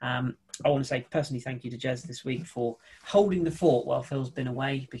 I want to say personally thank you to Jez this week for holding the fort while Phil's been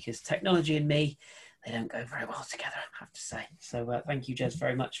away, because technology and me, they don't go very well together, I have to say. So thank you, Jez,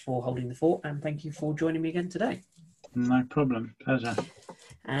 very much for holding the fort, and thank you for joining me again today. No problem. Pleasure.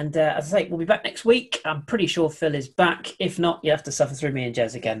 And as I say, we'll be back next week. I'm pretty sure Phil is back. If not, you have to suffer through me and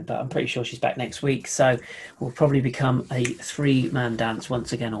Jez again, but I'm pretty sure she's back next week. So we'll probably become a 3-man dance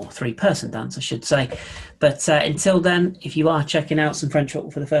once again, or 3-person dance, I should say. But until then, if you are checking out some French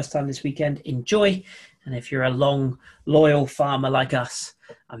football for the first time this weekend, enjoy. And if you're a long, loyal farmer like us,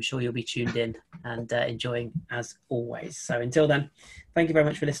 I'm sure you'll be tuned in and enjoying as always. So until then, thank you very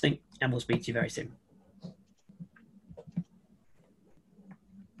much for listening, and we'll speak to you very soon.